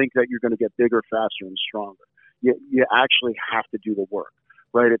room and think that you're going to get bigger, faster, and stronger. You actually have to do the work,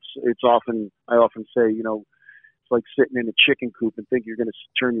 right? It's often, I often say, it's like sitting in a chicken coop and think you're going to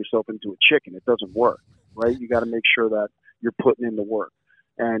turn yourself into a chicken. It doesn't work, right? You got to make sure that you're putting in the work.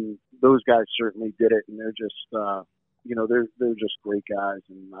 And those guys certainly did it, and they're just, they're just great guys,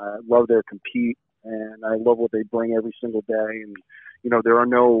 and I love their compete, and I love what they bring every single day. And there are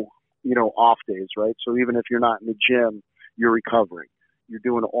no, off days, right? So even if you're not in the gym, you're recovering. You're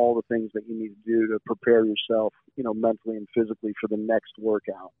doing all the things that you need to do to prepare yourself, mentally and physically for the next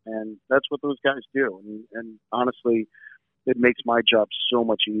workout, and that's what those guys do. And honestly, it makes my job so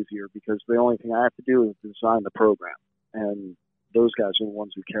much easier because the only thing I have to do is design the program, and those guys are the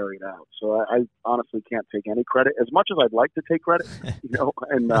ones who carry it out. So I honestly can't take any credit, as much as I'd like to take credit, but you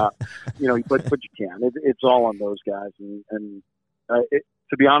can. It's all on those guys. And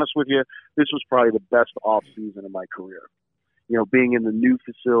to be honest with you, this was probably the best off season of my career. Being in the new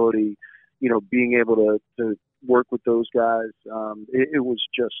facility, being able to work with those guys, it was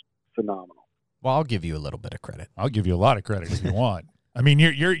just phenomenal. Well, I'll give you a little bit of credit. I'll give you a lot of credit if you want. I mean,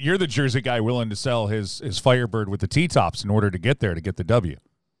 you're the Jersey guy willing to sell his Firebird with the T-tops in order to get there to get the W.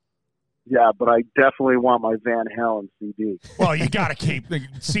 Yeah, but I definitely want my Van Halen CD. Well, you got to keep the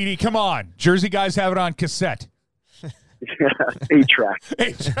CD. Come on. Jersey guys have it on cassette. Yeah, 8-track.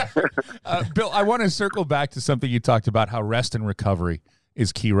 8-track. Bill, I want to circle back to something you talked about, how rest and recovery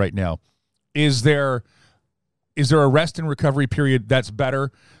is key right now. Is there a rest and recovery period that's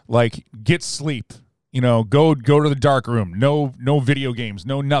better? Like, get sleep. Go to the dark room. No video games.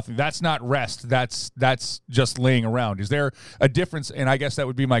 No nothing. That's not rest. That's just laying around. Is there a difference? And I guess that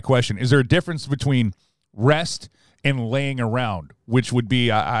would be my question. Is there a difference between rest and laying around, which would be,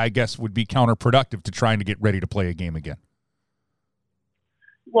 I guess, would be counterproductive to trying to get ready to play a game again?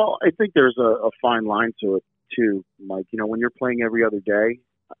 Well, I think there's a fine line to it too, Mike. When you're playing every other day,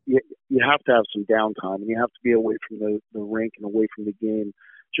 you have to have some downtime, and you have to be away from the rink and away from the game,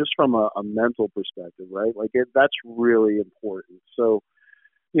 just from a mental perspective, right? Like, that's really important. So,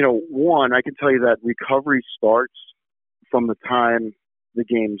 one, I can tell you that recovery starts from the time the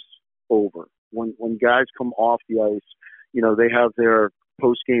game's over. When guys come off the ice, they have their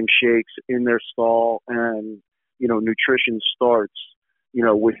post-game shakes in their stall, and, nutrition starts,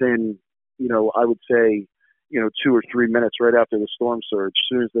 within, I would say, 2 or 3 minutes right after the storm surge. As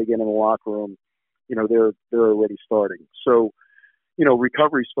soon as they get in the locker room, they're already starting. So,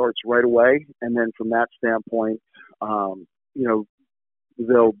 recovery starts right away, and then from that standpoint,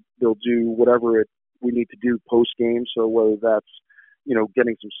 they'll do whatever we need to do post game. So whether that's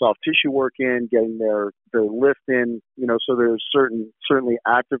getting some soft tissue work in, getting their lift in, so there's certainly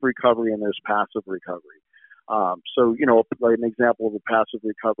active recovery and there's passive recovery. So like an example of a passive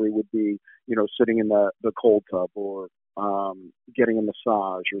recovery would be sitting in the cold tub, or getting a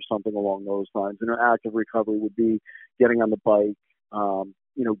massage or something along those lines. And an active recovery would be getting on the bike.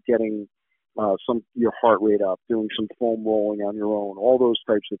 Getting your heart rate up, doing some foam rolling on your own, all those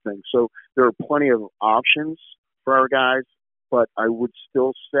types of things. So there are plenty of options for our guys, but I would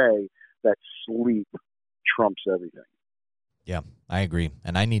still say that sleep trumps everything. Yeah, I agree,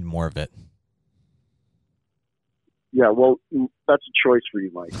 and I need more of it. Yeah, well, that's a choice for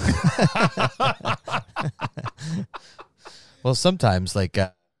you, Mike. Well, sometimes, like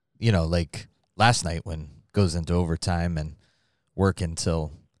last night when it goes into overtime and work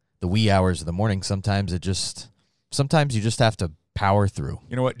until the wee hours of the morning, sometimes you just have to power through.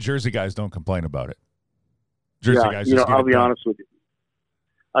 You know what? Jersey guys don't complain about it. Jersey guys just get I'll it be done. honest with you.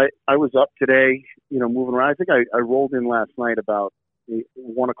 I was up today, moving around. I think I rolled in last night about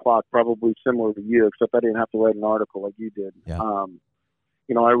 1 o'clock, probably similar to you, except I didn't have to write an article like you did. Yeah.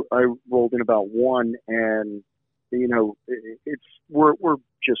 I rolled in about 1, and we're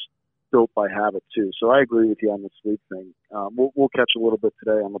just built by habit too. So I agree with you on the sleep thing. We'll catch a little bit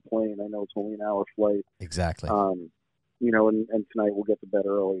today on the plane. I know it's only an hour flight. Exactly. And tonight we'll get to bed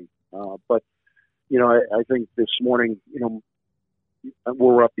early. But I think this morning,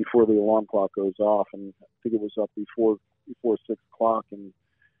 we're up before the alarm clock goes off, and I think it was up before 6 o'clock, and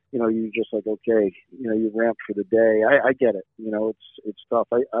you're just like, okay, you ramp for the day. I get it. It's tough.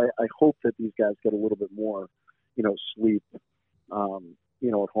 I hope that these guys get a little bit more, sleep,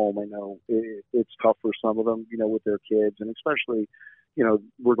 at home. I know it's tough for some of them, with their kids, and especially,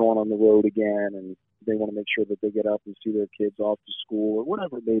 we're going on the road again, and they want to make sure that they get up and see their kids off to school or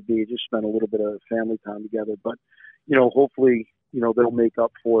whatever it may be, just spend a little bit of family time together. But, hopefully, they'll make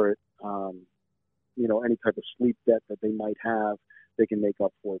up for it. Any type of sleep debt that they might have, they can make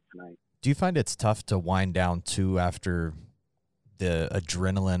up for it tonight. Do you find it's tough to wind down too after the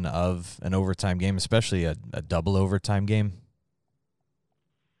adrenaline of an overtime game, especially a double overtime game?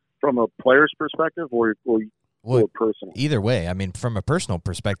 From a player's perspective or personal? Either way. I mean, from a personal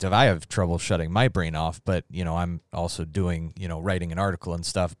perspective, I have trouble shutting my brain off, but, I'm also doing, writing an article and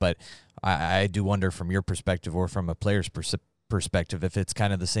stuff. But I do wonder from your perspective or from a player's perspective if it's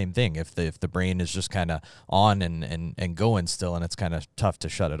kind of the same thing, if the brain is just kind of on and going still, and it's kind of tough to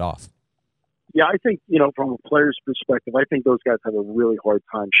shut it off. Yeah, I think, from a player's perspective, I think those guys have a really hard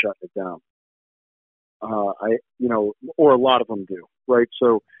time shutting it down. Or a lot of them do, right?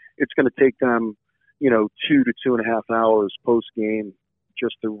 So it's going to take them, 2 to 2.5 hours post game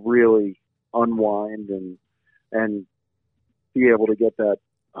just to really unwind and be able to get that,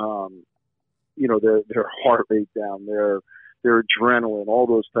 their heart rate down, their adrenaline, all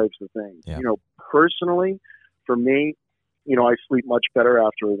those types of things. Yeah. Personally, for me, I sleep much better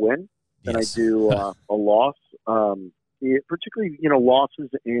after a win than Yes. I do a loss. Particularly, losses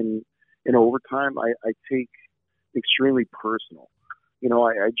in overtime, I take extremely personal.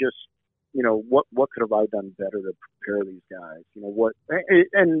 I just, what could have I done better to prepare these guys?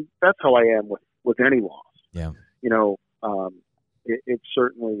 And that's how I am with any loss. Yeah. It's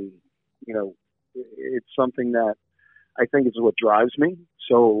certainly, it's something that I think is what drives me.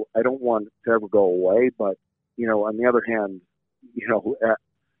 So I don't want it to ever go away. But, on the other hand,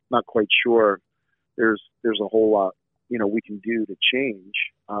 not quite sure there's a whole lot, we can do to change.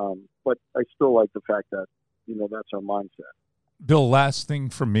 But I still like the fact that, that's our mindset. Bill, last thing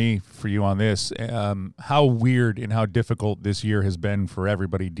from me for you on this, how weird and how difficult this year has been for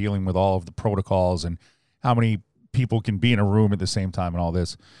everybody dealing with all of the protocols and how many people can be in a room at the same time and all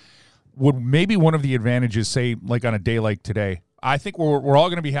this. Would maybe one of the advantages, say, like on a day like today, I think we're all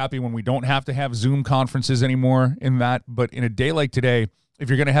going to be happy when we don't have to have Zoom conferences anymore in that, but in a day like today, if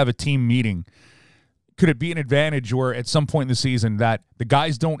you're going to have a team meeting, could it be an advantage or at some point in the season that the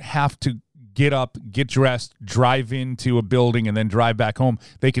guys don't have to get up, get dressed, drive into a building, and then drive back home?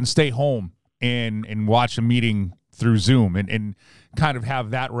 They can stay home and watch a meeting through Zoom and kind of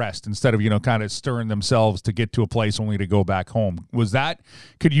have that rest instead of, kind of stirring themselves to get to a place only to go back home.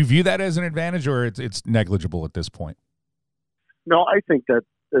 Could you view that as an advantage or it's negligible at this point? No, I think that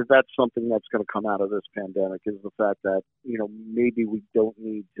that's something that's going to come out of this pandemic is the fact that, maybe we don't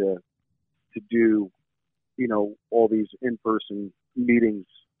need to do, all these in-person meetings,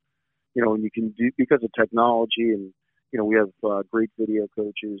 and you can do because of technology and, we have great video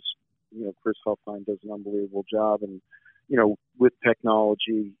coaches. Chris Huffine does an unbelievable job. And, with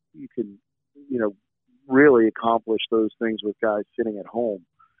technology, you can, really accomplish those things with guys sitting at home.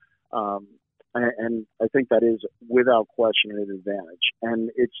 And I think that is without question an advantage. And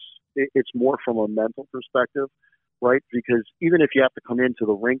it's more from a mental perspective, right? Because even if you have to come into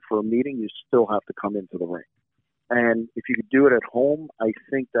the rink for a meeting, you still have to come into the rink. And if you could do it at home, I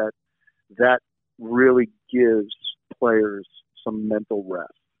think that really gives players some mental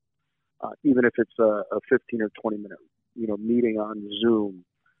rest. Even if it's a 15 or 20 minute, meeting on Zoom,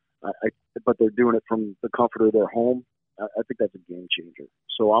 but they're doing it from the comfort of their home. I think that's a game changer.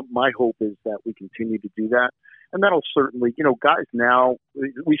 So my hope is that we continue to do that. And that'll certainly, guys now,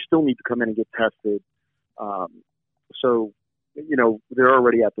 we still need to come in and get tested. So, they're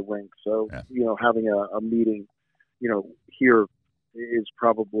already at the rink. So, yeah. Having a meeting, here is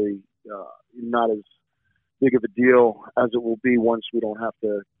probably not as big of a deal as it will be once we don't have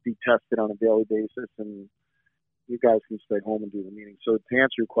to be tested on a daily basis and you guys can stay home and do the meeting. So to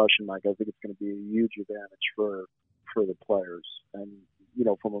answer your question, Mike, I think it's going to be a huge advantage for the players and,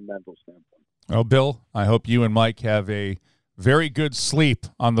 from a mental standpoint. Well, Bill, I hope you and Mike have a very good sleep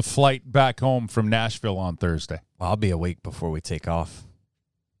on the flight back home from Nashville on Thursday. Well, I'll be awake before we take off.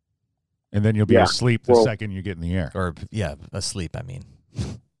 And then you'll be asleep the second you get in the air. Or, asleep, I mean.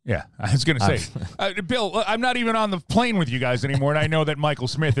 Yeah, I was going to say, Bill, I'm not even on the plane with you guys anymore, and I know that Michael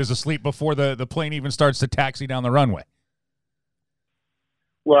Smith is asleep before the plane even starts to taxi down the runway.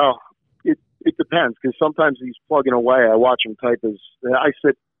 Well, it depends, because sometimes he's plugging away. I watch him type I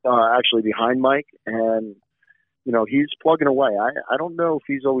sit actually behind Mike, and he's plugging away. I don't know if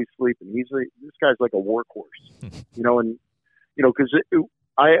he's always sleeping. This guy's like a workhorse, and because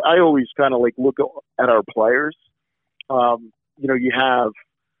I always kind of like look at our players. You have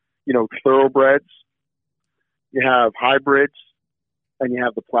thoroughbreds, you have hybrids, and you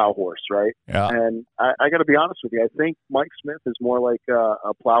have the plow horse, right? Yeah. And I got to be honest with you. I think Mike Smith is more like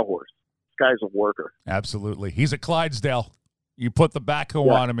a plow horse. This guy's a worker. Absolutely. He's a Clydesdale. You put the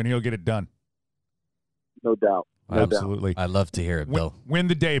backhoe on him, and he'll get it done. No doubt. Absolutely. I love to hear it, Bill. Win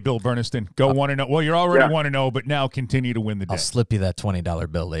the day, Bill Berniston. Go 1-0. Well, you're already 1-0, but now continue to win the day. I'll slip you that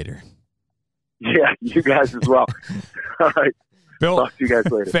 $20 bill later. Yeah, you guys as well. All right. Bill, talk to you guys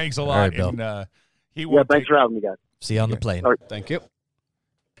later. Thanks a lot. All right, Bill. And, thanks for having me, guys. See you on the plane. All right. Thank you.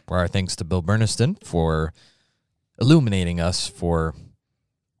 For our thanks to Bill Berniston for illuminating us for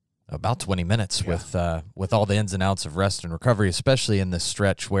about 20 minutes with all the ins and outs of rest and recovery, especially in this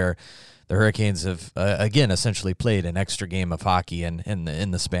stretch where the Hurricanes have, again, essentially played an extra game of hockey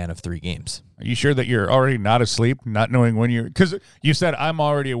in the span of 3 games. Are you sure that you're already not asleep, not knowing when you're – because you said I'm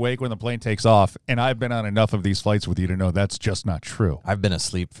already awake when the plane takes off, and I've been on enough of these flights with you to know that's just not true. I've been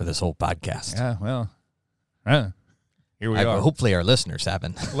asleep for this whole podcast. Yeah, well, here we are. Hopefully our listeners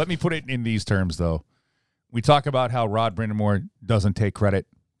haven't. Let me put it in these terms, though. We talk about how Rod Brind'Amour doesn't take credit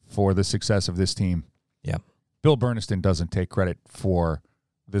for the success of this team. Yeah. Bill Berniston doesn't take credit for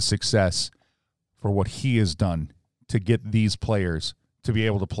the success for what he has done to get these players to be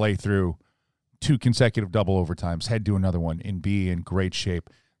able to play through 2 consecutive double overtimes, head to another one, and be in great shape.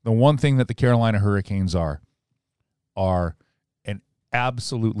 The one thing that the Carolina Hurricanes are an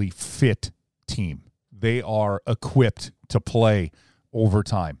absolutely fit team. They are equipped to play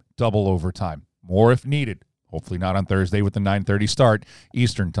overtime, double overtime, more if needed. Hopefully not on Thursday with the 9:30 start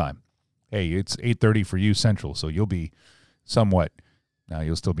Eastern time. Hey, it's 8:30 for you Central, so you'll be somewhat – now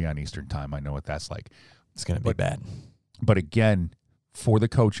you'll still be on Eastern time. I know what that's like. It's going to be bad. But again, for the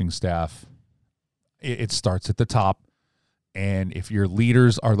coaching staff, it starts at the top. And if your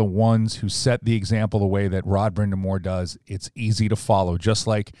leaders are the ones who set the example the way that Rod Brind'Amour does, it's easy to follow, just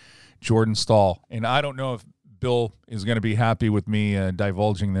like Jordan Staal. And I don't know if Bill is going to be happy with me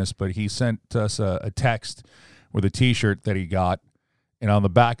divulging this, but he sent us a text with a T-shirt that he got. And on the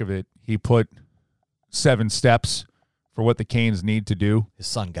back of it, he put 7 steps for what the Canes need to do. His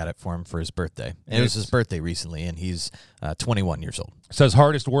son got it for him for his birthday. And it was his birthday recently, and he's 21 years old. It says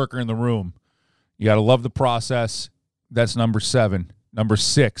hardest worker in the room. You got to love the process. That's number 7. Number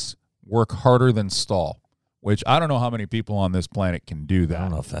 6, work harder than Staal, which I don't know how many people on this planet can do that. I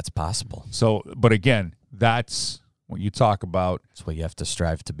don't know if that's possible. So, but again, that's what you talk about. That's what you have to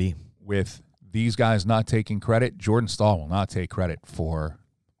strive to be. With these guys not taking credit, Jordan Staal will not take credit for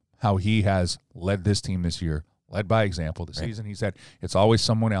how he has led this team this year. Led by example. The season he said it's always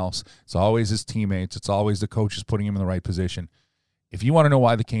someone else. It's always his teammates. It's always the coaches putting him in the right position. If you want to know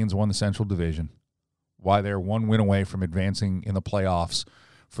why the Canes won the Central Division, why they're 1 win away from advancing in the playoffs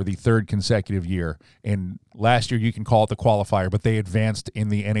for the 3rd consecutive year, and last year you can call it the qualifier, but they advanced in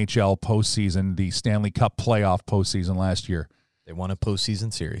the NHL postseason, the Stanley Cup playoff postseason last year. They won a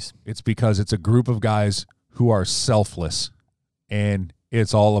postseason series. It's because it's a group of guys who are selfless, and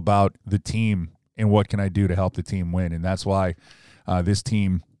it's all about the team. And what can I do to help the team win? And that's why this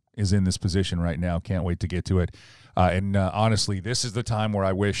team is in this position right now. Can't wait to get to it. And honestly, this is the time where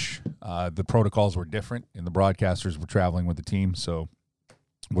I wish the protocols were different and the broadcasters were traveling with the team. So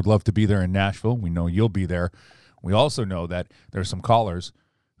would love to be there in Nashville. We know you'll be there. We also know that there's some callers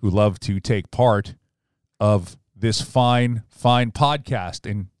who love to take part of this fine podcast.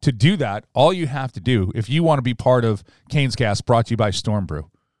 And to do that, all you have to do, if you want to be part of Canes Cast, brought to you by Storm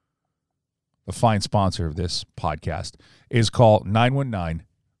Brew, the fine sponsor of this podcast, is call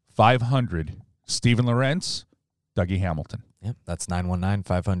 919-500-Stephen Lorentz, Dougie Hamilton. Yep, that's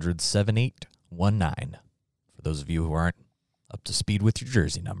 919-500-7819 for those of you who aren't up to speed with your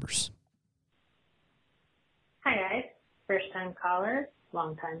jersey numbers. Hi, guys. First-time caller,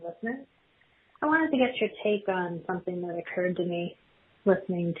 long-time listener. I wanted to get your take on something that occurred to me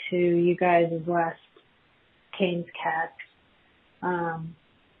listening to you guys' last Canes Cast.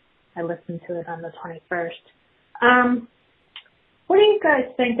 I listened to it on the 21st. What do you guys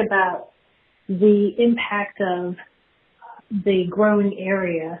think about the impact of the growing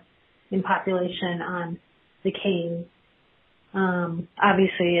area in population on the Canes.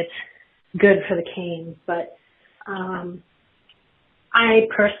 Obviously, it's good for the Canes, but I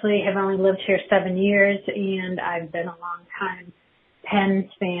personally have only lived here 7 years, and I've been a long time Pens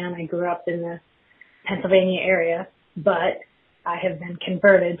fan. I grew up in the Pennsylvania area, but I have been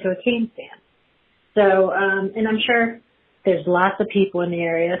converted to a Canes fan. So, and I'm sure there's lots of people in the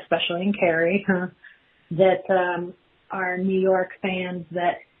area, especially in Cary, that are New York fans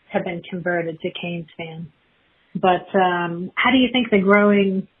that have been converted to Canes fans. But how do you think the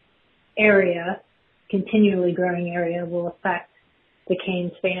growing area, continually growing area, will affect the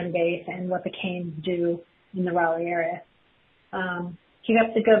Canes fan base and what the Canes do in the Raleigh area? Keep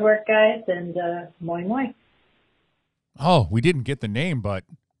up the good work, guys, and moi moi. Oh, we didn't get the name, but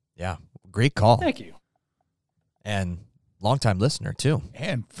Yeah, great call. Thank you. And longtime listener, too.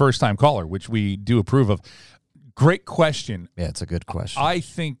 and first-time caller, which we do approve of. Great question. Yeah, it's a good question. I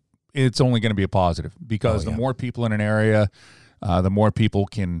think it's only going to be a positive because the more people in an area, the more people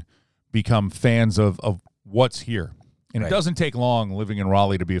can become fans of what's here. And Right. it doesn't take long living in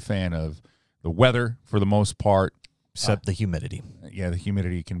Raleigh to be a fan of the weather for the most part. Except the humidity. Yeah, the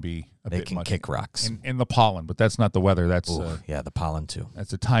humidity can be a They bit can much. kick rocks. And the pollen, but that's not the weather. That's Ooh, yeah, the pollen, too.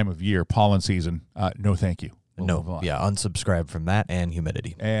 that's the time of year, pollen season. No, thank you. We'll move No, on. yeah, unsubscribe from that and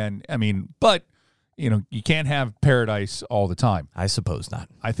humidity. And, I mean, but, you can't have paradise all the time. I suppose not.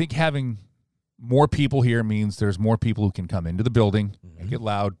 I think having more people here means there's more people who can come into the building, make it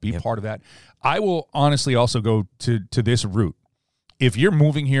loud, be part of that. I will honestly also go to this route. If you're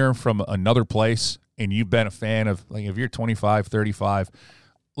moving here from another place and you've been a fan of, like, if you're 25, 35,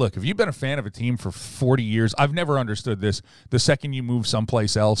 look, if you've been a fan of a team for 40 years, I've never understood this. The second you move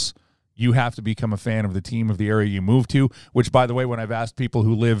someplace else, you have to become a fan of the team of the area you move to, which, by the way, when I've asked people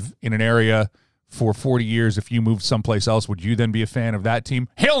who live in an area for 40 years, if you moved someplace else, would you then be a fan of that team?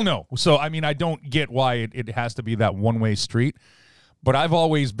 Hell no. So, I mean, I don't get why it has to be that one-way street, but I've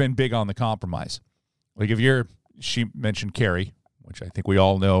always been big on the compromise. Like she mentioned Cary, which I think we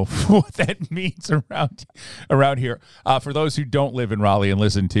all know what that means around here. For those who don't live in Raleigh and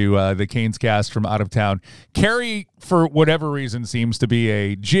listen to the Canes cast from out of town, Cary, for whatever reason, seems to be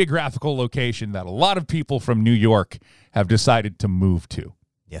a geographical location that a lot of people from New York have decided to move to.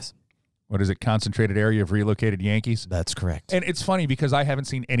 Yes, What is it? Concentrated area of relocated Yankees? that's correct. And it's funny because I haven't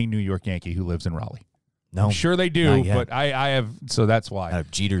seen any New York Yankee who lives in Raleigh. No, I'm sure they do, not yet. but I have, so that's why.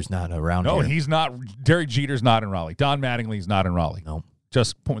 Jeter's not around No, here. he's not. Derek Jeter's not in Raleigh. Don Mattingly's not in Raleigh. No.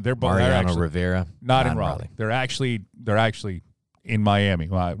 Just they're both Mariano actually Rivera, not in Raleigh. They're actually in Miami.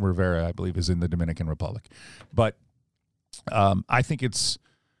 Well, Rivera, I believe, is in the Dominican Republic. But I think it's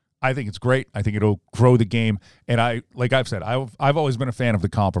great. I think it'll grow the game. And like I've said, I've always been a fan of the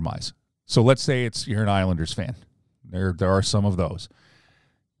compromise. So let's say you're an Islanders fan. There are some of those.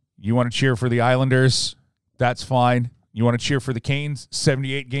 You want to cheer for the Islanders? That's fine. You want to cheer for the Canes?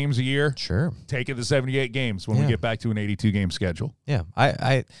 78 games a year? Sure. Take it to 78 games when we get back to an 82-game schedule. Yeah,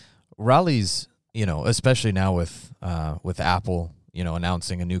 I Raleigh's, especially now with Apple,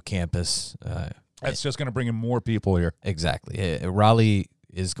 announcing a new campus. That's just going to bring in more people here. Exactly. Raleigh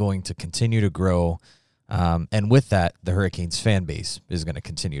is going to continue to grow, and with that, the Hurricanes fan base is going to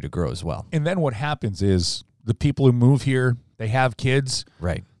continue to grow as well. And then what happens is the people who move here, they have kids.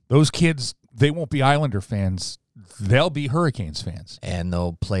 Right. Those kids, they won't be Islander fans. They'll be Hurricanes fans. And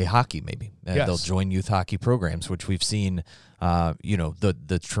they'll play hockey maybe. Yes. They'll join youth hockey programs, which we've seen,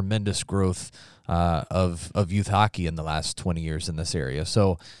 the tremendous growth of youth hockey in the last 20 years in this area.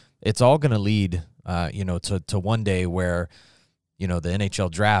 So it's all going to lead, to one day where, the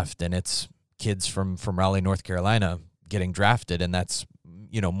NHL draft and it's kids from Raleigh, North Carolina getting drafted, and that's,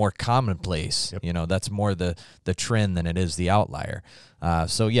 more commonplace. Yep. That's more the trend than it is the outlier.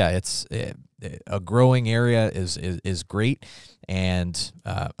 So yeah, it's a growing area is great, and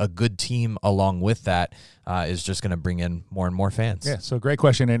a good team along with that is just going to bring in more and more fans. Yeah, so great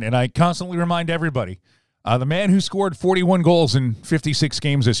question. And I constantly remind everybody, the man who scored 41 goals in 56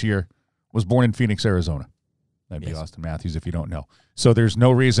 games this year was born in Phoenix, Arizona. That'd be Austin Matthews if you don't know. So there's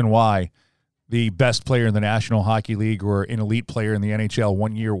no reason why the best player in the National Hockey League or an elite player in the NHL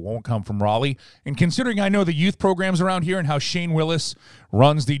one year won't come from Raleigh. And considering I know the youth programs around here and how Shane Willis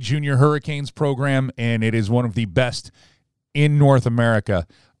runs the Junior Hurricanes program, and it is one of the best in North America,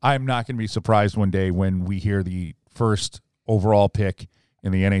 I'm not going to be surprised one day when we hear the first overall pick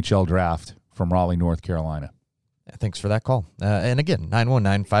in the NHL draft from Raleigh, North Carolina. Thanks for that call. And again,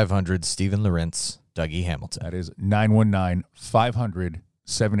 919-500, Stephen Lorentz, Dougie Hamilton. That is 919-500-7819.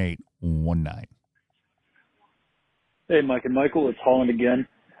 Hey, Mike and Michael, it's Holland again.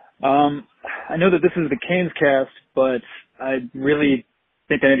 I know that this is the Canes cast, but I really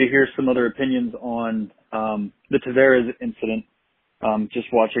think I need to hear some other opinions on the Tavares incident. Just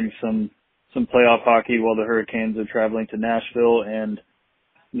watching some playoff hockey while the Hurricanes are traveling to Nashville, and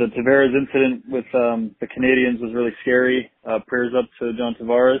the Tavares incident with the Canadians was really scary. Prayers up to John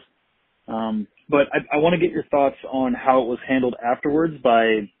Tavares. But I want to get your thoughts on how it was handled afterwards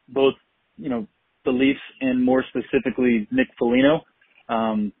by both, the Leafs and more specifically Nick Foligno.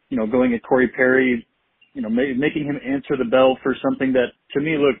 Going at Corey Perry, making him answer the bell for something that to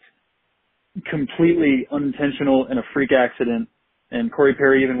me looked completely unintentional and a freak accident. And Corey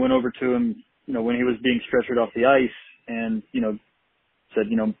Perry even went over to him, when he was being stretchered off the ice and, said,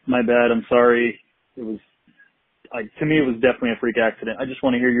 my bad, I'm sorry. It was, to me, it was definitely a freak accident. I just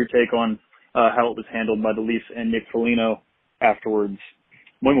want to hear your take on how it was handled by the Leafs and Nick Foligno afterwards.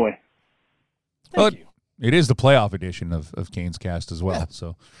 Muy muy. Well, it is the playoff edition of Canes Cast as well. Yeah.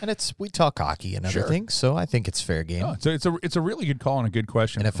 So, and we talk hockey and everything, so I think it's fair game. No, it's a really good call and a good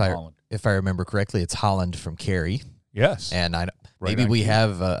question. And from Holland. if I remember correctly, it's Holland from Carey. Yes, and maybe we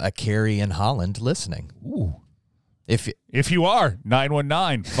have a Carey in Holland listening. Ooh, if you are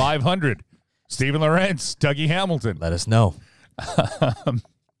 919-500 Stephen Lawrence, Dougie Hamilton, let us know.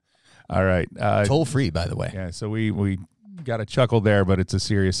 All right, toll free, by the way. Yeah, so we got a chuckle there, but it's a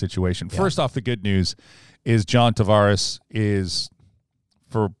serious situation. Yeah. First off, the good news is John Tavares is,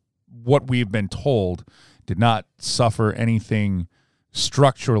 for what we've been told, did not suffer anything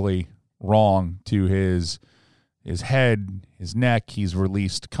structurally wrong to his head, his neck. He's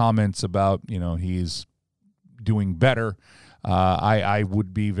released comments about, he's doing better. I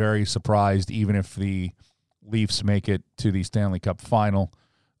would be very surprised even if the Leafs make it to the Stanley Cup final,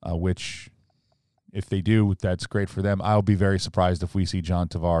 which if they do, that's great for them. I'll be very surprised if we see John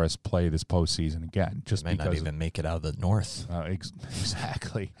Tavares play this postseason again. Just may not even make it out of the North.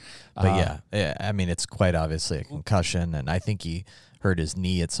 Exactly. But yeah, I mean, it's quite obviously a concussion, and I think he hurt his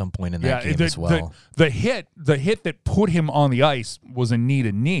knee at some point in that game as well. The hit that put him on the ice was a knee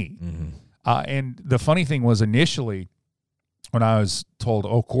to knee. Mm-hmm. And the funny thing was, initially when I was told,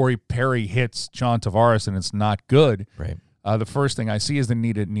 Corey Perry hits John Tavares and it's not good. Right. The first thing I see is the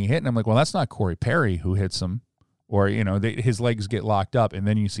knee to knee hit, and I'm like, well, that's not Corey Perry who hits him, or his legs get locked up, and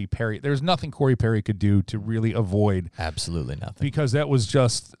then you see Perry. There's nothing Corey Perry could do to really avoid. Absolutely nothing. Because that was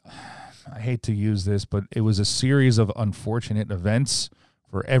just, I hate to use this, but it was a series of unfortunate events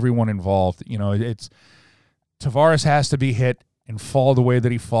for everyone involved. It's Tavares has to be hit and fall the way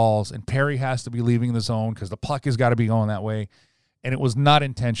that he falls, and Perry has to be leaving the zone because the puck has got to be going that way, and it was not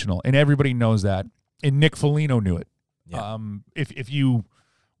intentional, and everybody knows that, and Nick Foligno knew it. Yeah. If you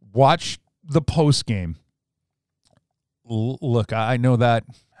watch the post game, look, I know that,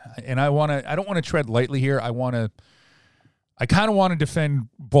 and I don't want to tread lightly here. I kind of want to defend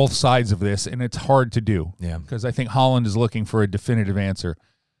both sides of this, and it's hard to do. Yeah. Because I think Holland is looking for a definitive answer.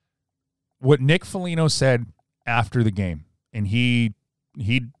 What Nick Foligno said after the game, and he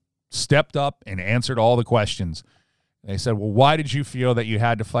stepped up and answered all the questions. They said, well, why did you feel that you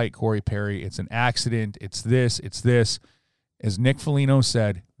had to fight Corey Perry? It's an accident. It's this. It's this. As Nick Foligno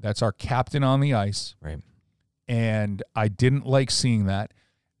said, that's our captain on the ice. Right. And I didn't like seeing that.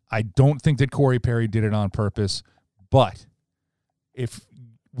 I don't think that Corey Perry did it on purpose. But if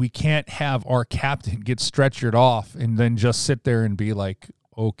we can't have our captain get stretchered off and then just sit there and be like,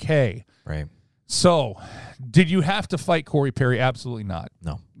 okay. Right. So did you have to fight Corey Perry? Absolutely not.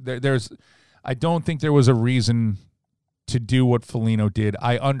 No. I don't think there was a reason to do what Foligno did.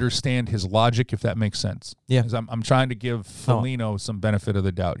 I understand his logic, if that makes sense. Yeah. I'm trying to give Foligno some benefit of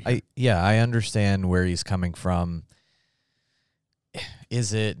the doubt here. I understand where he's coming from.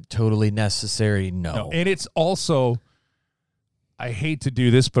 Is it totally necessary? No. And it's also, I hate to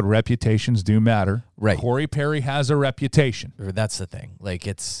do this, but reputations do matter. Right. Corey Perry has a reputation. That's the thing. Like,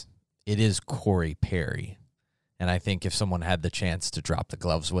 it is Corey Perry. And I think if someone had the chance to drop the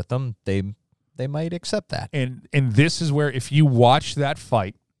gloves with them, they might accept that. And this is where, if you watch that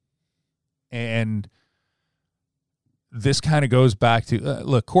fight, and this kind of goes back to,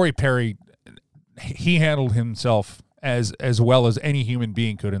 look, Corey Perry, he handled himself as well as any human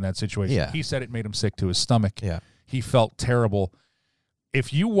being could in that situation. Yeah. He said it made him sick to his stomach. Yeah. He felt terrible.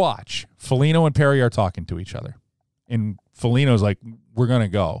 If you watch, Foligno and Perry are talking to each other, and Foligno's like, we're going to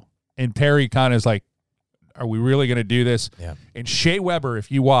go. And Perry kind of is like, are we really going to do this? Yeah. And Shea Weber, if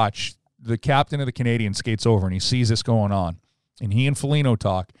you watch, the captain of the Canadiens skates over and he sees this going on, and he and Foligno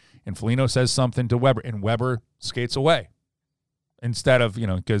talk, and Foligno says something to Weber, and Weber skates away instead of,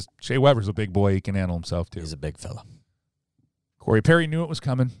 because Shea Weber's a big boy. He can handle himself too. He's a big fella. Corey Perry knew it was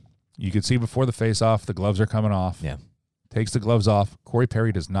coming. You could see before the face-off, the gloves are coming off. Yeah. Takes the gloves off. Corey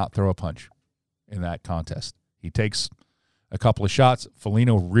Perry does not throw a punch. in that contest. He takes a couple of shots.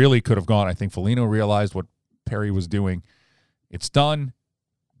 Foligno really could have gone. I think Foligno realized what Perry was doing. It's done.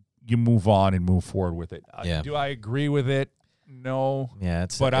 You move on and move forward with it. Yeah. Do I agree with it? No. Yeah,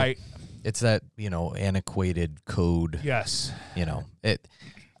 it's that, antiquated code. Yes.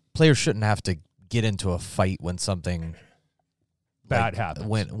 Players shouldn't have to get into a fight when something bad happens.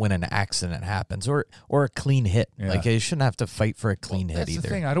 When an accident happens or a clean hit. Yeah. Like, they shouldn't have to fight for a clean hit that's either. The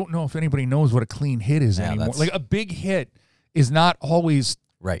thing. I don't know if anybody knows what a clean hit is anymore. that's- Like, a big hit is not always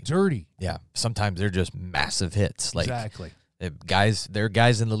Right. dirty. Yeah. Sometimes they're just massive hits. Like, Exactly. there are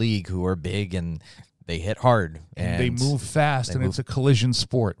guys in the league who are big and they hit hard And they move fast, and it's a collision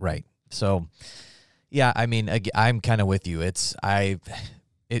sport. Right. So, yeah, I mean, I'm kind of with you. It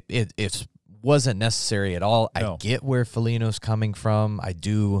wasn't necessary at all. No. I get where Foligno's coming from. I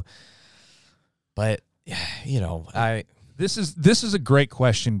do, but This is a great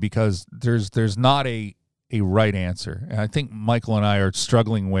question because there's not a right answer. And I think Michael and I are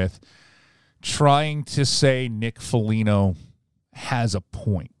struggling with trying to say Nick Foligno has a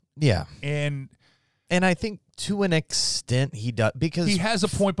point. yeah, And I think to an extent he does, because he has a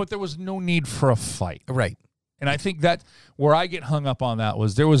point, but there was no need for a fight. right. And I think that where I get hung up on that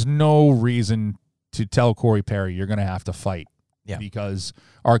was there was no reason to tell Corey Perry you're going to have to fight. Yeah. Because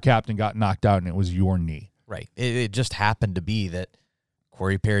our captain got knocked out and it was your knee. Right. It just happened to be that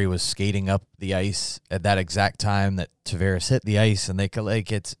Corey Perry was skating up the ice at that exact time that Tavares hit the ice, and they could,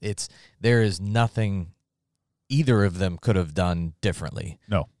 like, there is nothing either of them could have done differently.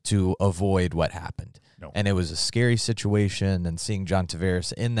 No. To avoid what happened. No. And it was a scary situation, and seeing John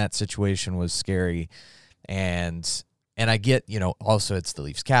Tavares in that situation was scary. And I get, also it's the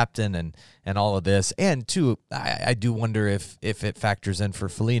Leafs captain and all of this. And too, I do wonder if it factors in for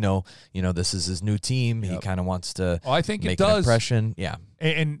Foligno. This is his new team. He kind of wants to I think make it does. an impression. Yeah.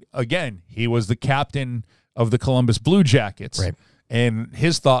 And again, he was the captain of the Columbus Blue Jackets. Right. And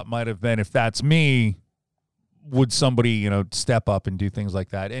his thought might have been, if that's me, would somebody, step up and do things like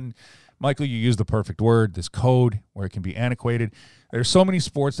that? And Michael, you used the perfect word, this code, where it can be antiquated. There's so many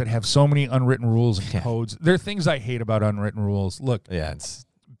sports that have so many unwritten rules and codes. There are things I hate about unwritten rules. Look, it's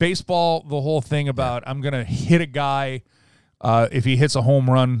baseball, the whole thing about I'm going to hit a guy. If he hits a home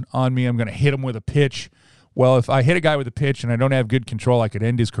run on me, I'm going to hit him with a pitch. Well, if I hit a guy with a pitch and I don't have good control, I could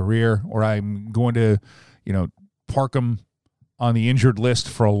end his career, or I'm going to, park him on the injured list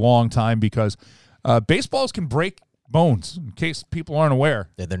for a long time, because baseballs can break bones, in case people aren't aware.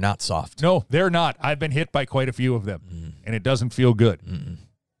 Yeah, they're not soft. No, they're not. I've been hit by quite a few of them, and it doesn't feel good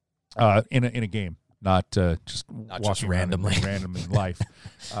in a game, not just walking randomly. random in life.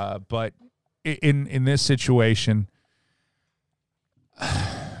 But in this situation,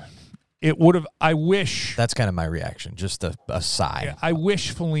 it would have. I wish That's kind of my reaction. Just a sigh. I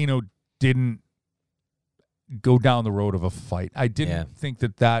wish Foligno didn't go down the road of a fight. I didn't think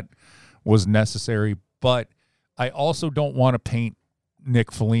that was necessary, but I also don't want to paint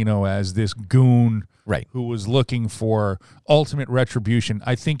Nick Foligno as this goon Right. who was looking for ultimate retribution.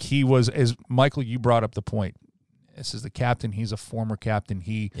 I think he was, as Michael, you brought up the point. This is the captain. He's a former captain.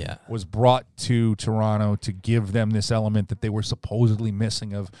 He was brought to Toronto to give them this element that they were supposedly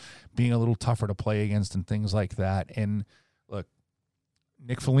missing, of being a little tougher to play against and things like that. And look,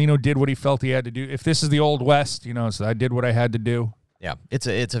 Nick Foligno did what he felt he had to do. If this is the Old West, so I did what I had to do. Yeah, it's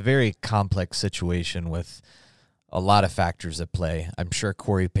a very complex situation with a lot of factors at play. I'm sure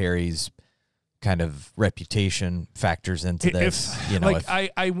Corey Perry's kind of reputation factors into this.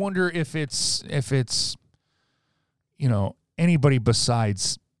 I wonder if it's anybody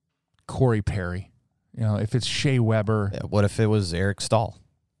besides Corey Perry. If it's Shea Weber. What if it was Eric Stahl?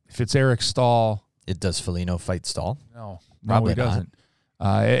 If it's Eric Stahl. Does Foligno fight Stahl? No, Probably he doesn't.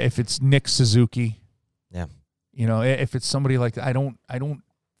 If it's Nick Suzuki. Yeah. If it's somebody like that, I don't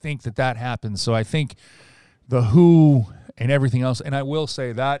think that happens. So I think the who and everything else, and I will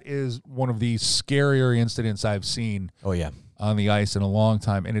say that is one of the scarier incidents I've seen on the ice in a long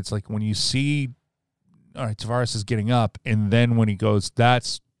time. And it's like when you see, all right, Tavares is getting up, and then when he goes,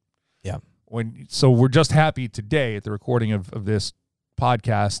 so we're just happy today at the recording of this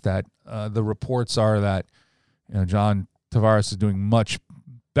podcast that the reports are that John Tavares is doing much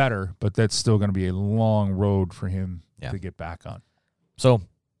better, but that's still going to be a long road for him to get back on. So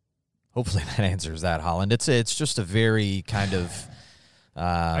hopefully that answers that, Holland. It's just a very kind of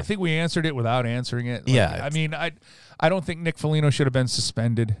I think we answered it without answering it. I mean, I don't think Nick Foligno should have been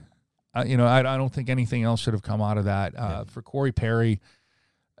suspended. I don't think anything else should have come out of that. For Corey Perry,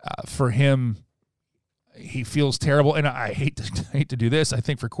 for him, he feels terrible, and I hate to do this. I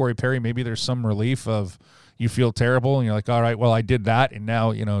think for Corey Perry, maybe there's some relief of you feel terrible, and you're like, all right, well, I did that, and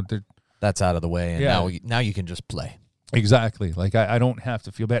now that's out of the way, and Yeah. now you can just play. Exactly. Like, I don't have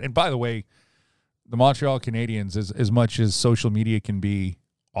to feel bad. And by the way, the Montreal Canadiens, as much as social media can be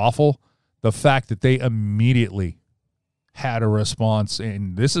awful, the fact that they immediately had a response,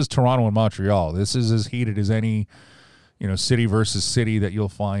 and this is Toronto and Montreal. This is as heated as any, city versus city that you'll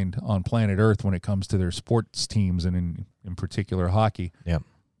find on planet Earth when it comes to their sports teams, and in particular hockey. Yep.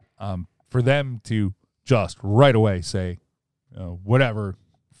 For them to just right away say, whatever,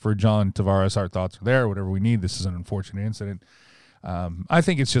 for John Tavares, our thoughts are there, whatever we need, this is an unfortunate incident. I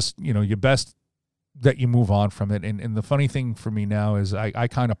think it's just, you best that you move on from it. And the funny thing for me now is I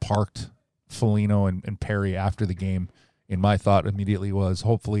kind of parked Foligno and Perry after the game, and my thought immediately was,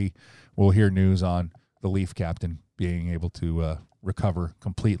 hopefully we'll hear news on the Leaf captain being able to recover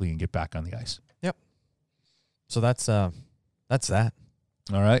completely and get back on the ice. Yep. So that's that.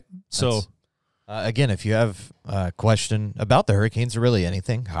 All right. So again, if you have a question about the Hurricanes or really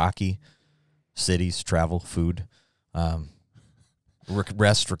anything, hockey, cities, travel, food,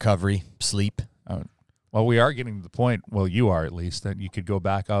 rest, recovery, sleep. Well, we are getting to the point, well, you are at least, that you could go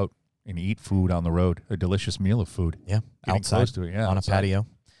back out and eat food on the road, a delicious meal of food. Yeah, Getting outside, close to it, yeah, on outside. a patio.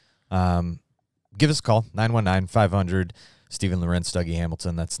 Give us a call, 919-500, Stephen Lorenz, Dougie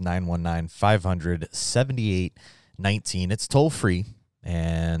Hamilton. That's 919-500-7819. It's toll-free,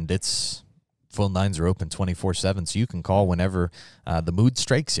 and phone lines are open 24/7, so you can call whenever the mood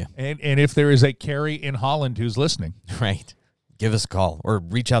strikes you. And if there is a Carrie in Holland who's listening, Right. Give us a call or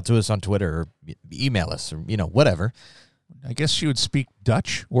reach out to us on Twitter or email us or, whatever. I guess she would speak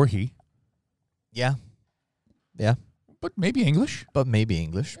Dutch, or he, Yeah. Yeah. but maybe English. But maybe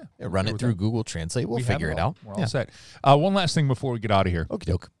English. Yeah, Run okay it with through that. Google Translate. We'll We figure have it out. We're all set. One last thing before we get out of here. Okie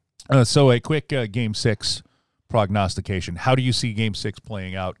doke. So a quick Game 6 prognostication. How do you see Game 6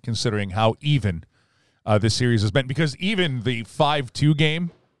 playing out, considering how even this series has been? Because even the 5-2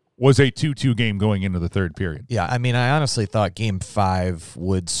 game was a 2-2 game going into the third period. Yeah, I mean, I honestly thought Game 5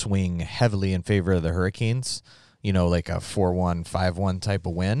 would swing heavily in favor of the Hurricanes, like a 4-1, 5-1 type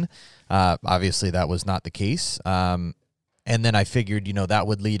of win. Obviously, that was not the case. And then I figured, that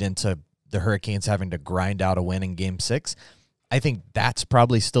would lead into the Hurricanes having to grind out a win in Game 6. I think that's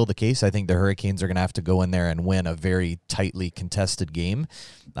probably still the case. I think the Hurricanes are going to have to go in there and win a very tightly contested game,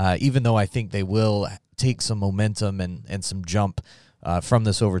 even though I think they will take some momentum and some jump from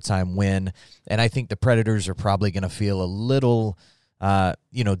this overtime win. And I think the Predators are probably going to feel a little,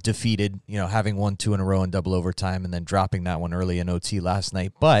 defeated, having won 2 in a row in double overtime and then dropping that one early in OT last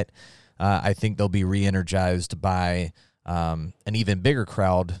night. But I think they'll be re-energized by an even bigger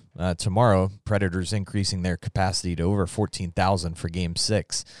crowd tomorrow. Predators increasing their capacity to over 14,000 for Game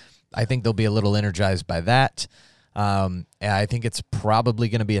 6. I think they'll be a little energized by that. And I think it's probably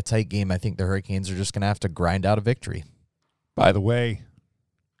going to be a tight game. I think the Hurricanes are just going to have to grind out a victory. By the way,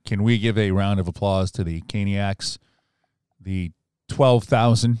 can we give a round of applause to the Caniacs, the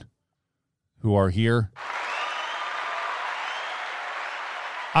 12,000 who are here?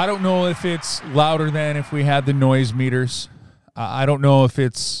 I don't know if it's louder than if we had the noise meters. I don't know if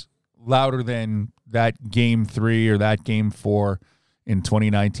it's louder than that Game 3 or that Game 4 in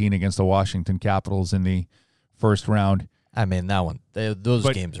 2019 against the Washington Capitals in the first round. I mean, that one, those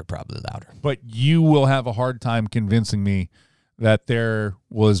games are probably louder. But you will have a hard time convincing me that there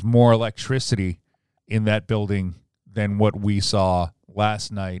was more electricity in that building than what we saw last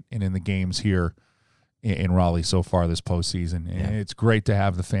night and in the games here in Raleigh so far this postseason. And it's great to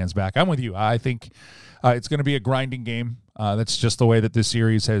have the fans back. I'm with you. I think it's going to be a grinding game. That's just the way that this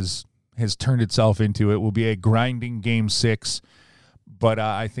series has turned itself into. It will be a grinding Game 6. But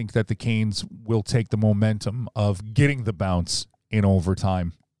I think that the Canes will take the momentum of getting the bounce in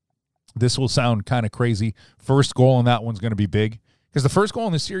overtime. This will sound kind of crazy. First goal in that one's going to be big because the first goal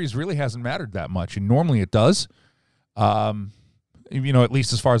in this series really hasn't mattered that much, and normally it does. At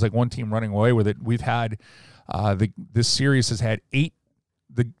least as far as like one team running away with it, we've had this series has had 8.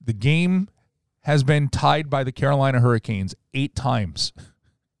 The game has been tied by the Carolina Hurricanes 8 times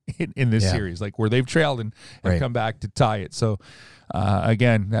in this series, like where they've trailed and come back to tie it. So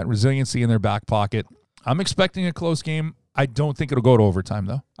again, that resiliency in their back pocket. I'm expecting a close game. I don't think it'll go to overtime,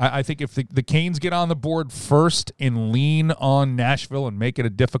 though. I think if the Canes get on the board first and lean on Nashville and make it a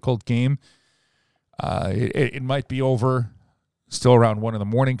difficult game, it might be over still around 1 in the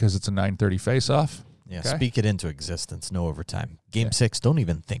morning because it's a 9:30 face-off. Yeah, Okay. Speak it into existence. No overtime. Game 6, don't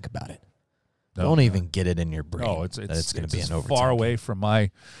even think about it. No, don't even get it in your brain. No, it's going to be as an overtime. far away from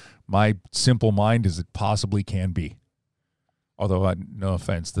my simple mind as it possibly can be. Although, no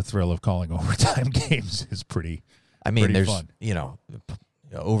offense, the thrill of calling overtime games is pretty. I mean, pretty there's fun.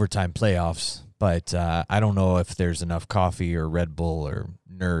 overtime playoffs, But I don't know if there's enough coffee or Red Bull or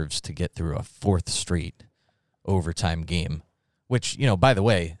nerves to get through a fourth straight overtime game, which, by the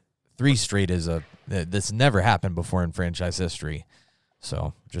way, 3 straight is this never happened before in franchise history.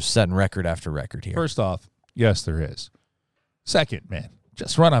 So just setting record after record here. First off, yes, there is. Second, man,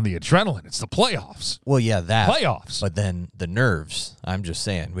 just run on the adrenaline. It's the playoffs. Well, yeah, that. Playoffs. But then the nerves, I'm just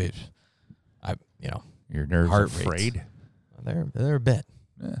saying, your nerves heart are frayed. They're a bit.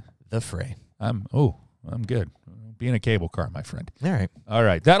 Yeah. The fray. I'm good. Be in a cable car, my friend. All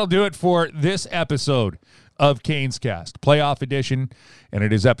right. That'll do it for this episode of Canes Cast, playoff edition, and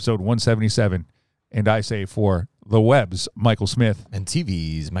it is episode 177. And I say for the Webs, Michael Smith. And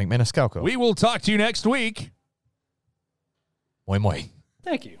TV's Mike Maniscalco. We will talk to you next week. Moi moi.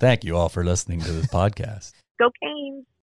 Thank you. Thank you all for listening to this podcast. Go Canes.